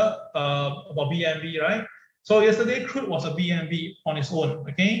 remember about BNB, right? So yesterday, crude was a BNB on its own,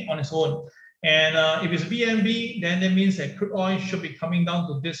 okay, on its own. And if it's BNB, then that means that crude oil should be coming down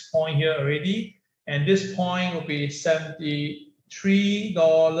to this point here already. And this point will be 70,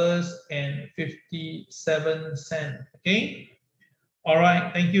 $3.57. Okay. All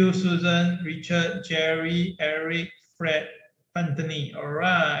right. Thank you, Susan, Richard, Jerry, Eric, Fred, Anthony. All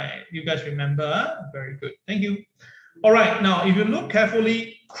right. You guys remember? Huh? Very good. Thank you. All right. Now, if you look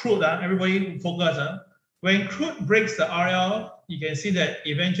carefully, crude, everybody focus. When crude breaks the RL, you can see that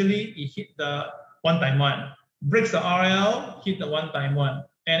eventually it hit the 1x1. Breaks the RL, hit the 1x1.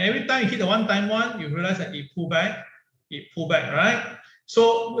 And every time you hit the 1x1, you realize that it pull back, right?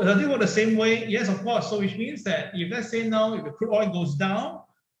 So does it work the same way? Yes, of course. So which means that if let's say now if the crude oil goes down,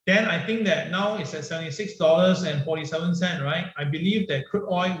 then I think that now it's at $76.47, right? I believe that crude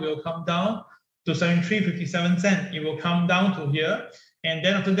oil will come down to 73.57. It will come down to here. And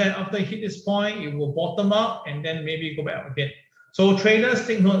then after that, after it hit this point, it will bottom out and then maybe go back again. So traders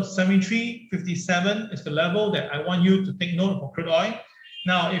take note, 73.57 is the level that I want you to take note for crude oil.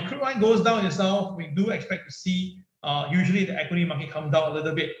 Now, if crude oil goes down itself, we do expect to see usually the equity market come down a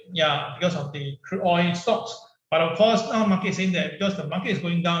little bit, because of the crude oil stocks. But of course, now market is saying that because the market is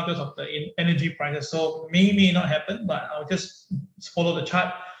going down because of the energy prices, so may not happen, but I'll just follow the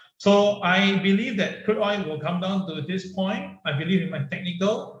chart. So I believe that crude oil will come down to this point. I believe in my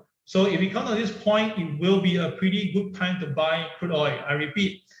technical. So if we come to this point, it will be a pretty good time to buy crude oil. I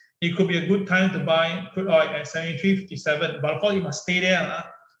repeat, it could be a good time to buy crude oil at 73.57. But of course, you must stay there.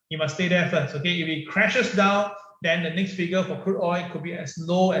 You must stay there first. Okay, if it crashes down, then the next figure for crude oil could be as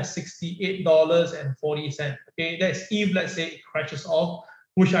low as $68.40. Okay, that's if let's say it crashes off,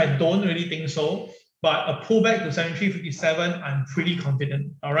 which I don't really think so. But a pullback to 73.57, I'm pretty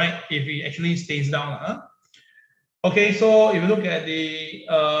confident. All right, if it actually stays down. Okay, so if you look at the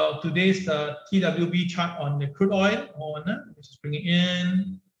today's TWB chart on the crude oil, let's just bring it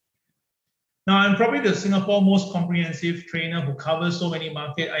in. Now, I'm probably the Singapore most comprehensive trainer who covers so many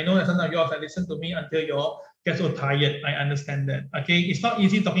markets. I know that some of you all have listened to me until you all get so tired. I understand that. Okay, it's not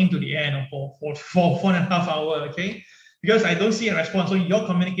easy talking to the end for 4.5 hours. Okay, because I don't see a response. So your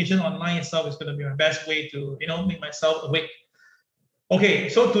communication online itself is going to be my best way to make myself awake. Okay,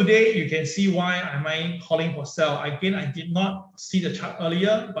 so today you can see why am I calling for sell. Again, I did not see the chart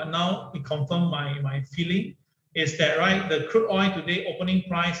earlier, but now it confirmed my feeling. Is that right? The crude oil today opening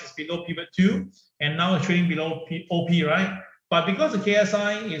price is below pivot 2 and now it's trading below OP, right? But because the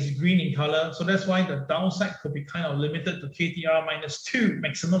KSI is green in color, so that's why the downside could be kind of limited to KTR -2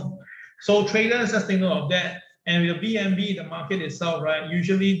 maximum. So traders just take note of that. And with the BNB, the market itself, right?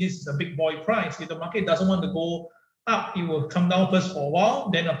 Usually this is a big boy price. If the market doesn't want to go up, it will come down first for a while,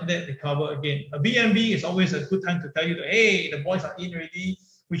 then after that recover again. A BNB is always a good time to tell you that, hey, the boys are in already.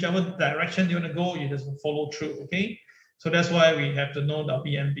 Whichever direction you want to go, you just follow through, okay? So that's why we have to know the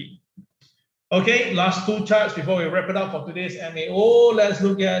BNB. Okay, last two charts before we wrap it up for today's MAO. Let's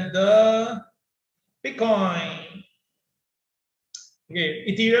look at the Bitcoin. Okay,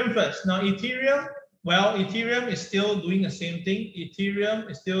 Ethereum first. Now, Ethereum, well, Ethereum is still doing the same thing. Ethereum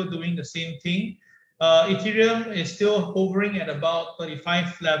is still doing the same thing. Ethereum is still hovering at about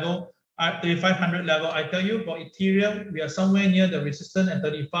 35 level. At 3,500 level, I tell you, for Ethereum, we are somewhere near the resistance at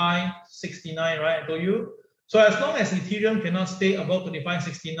 35.69, right? I told you. So as long as Ethereum cannot stay above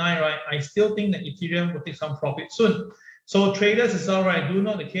 35.69, right, I still think that Ethereum will take some profit soon. So traders is all right. Do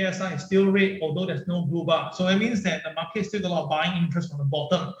note the KSI is still red, although there's no blue bar. So it means that the market still got a lot of buying interest on the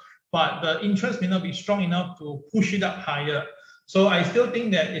bottom, but the interest may not be strong enough to push it up higher. So I still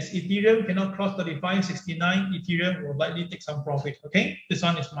think that if Ethereum cannot cross 35.69, Ethereum will likely take some profit. Okay, this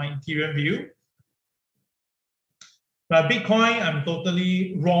one is my Ethereum view. But Bitcoin, I'm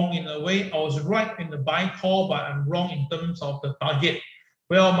totally wrong in a way. I was right in the buy call, but I'm wrong in terms of the target.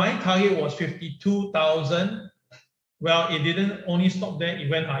 Well, my target was 52,000. Well, it didn't only stop there, it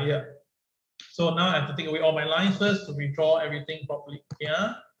went higher. So now I have to take away all my lines first to withdraw everything properly.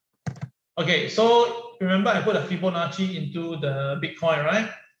 Yeah. Okay, so remember I put a Fibonacci into the Bitcoin,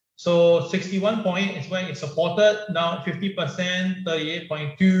 right? So 61.8 is where it's supported. Now 50%,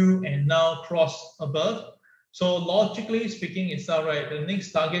 38.2, and now cross above. So logically speaking, it's all right. The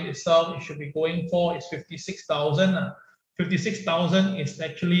next target itself it should be going for is 56,000. 56,000 is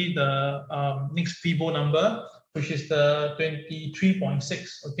actually the next Fibo number, which is the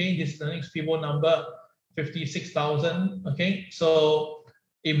 23.6. Okay, this is the next Fibo number, 56,000. Okay, so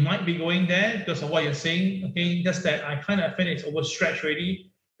it might be going there because of what you're saying. Okay, just that I kind of feel it's overstretched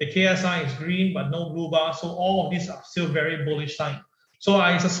already. The KSI is green, but no blue bar. So all of these are still very bullish sign. So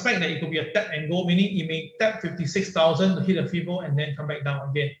I suspect that it could be a tap and go, meaning it may tap 56,000 to hit a Fibo and then come back down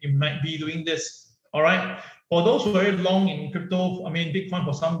again. It might be doing this. All right. For those who are very long in crypto, I mean Bitcoin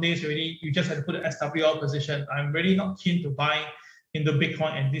for some days already, you just have to put an SWL position. I'm really not keen to buy into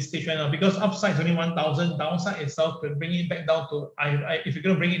Bitcoin at this stage right now, because upside is only 1,000, downside itself could bring it back down to, if you're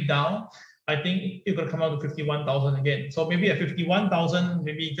going to bring it down, I think it's going to come out to 51,000 again. So maybe at 51,000,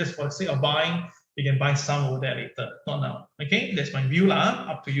 maybe just for the sake of buying, you can buy some over there later, not now. Okay, that's my view,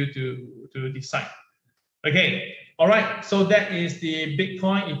 up to you to decide. Okay, all right, so that is the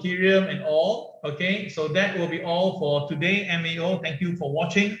Bitcoin, Ethereum, and all. Okay, so that will be all for today, MAO. Thank you for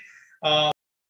watching.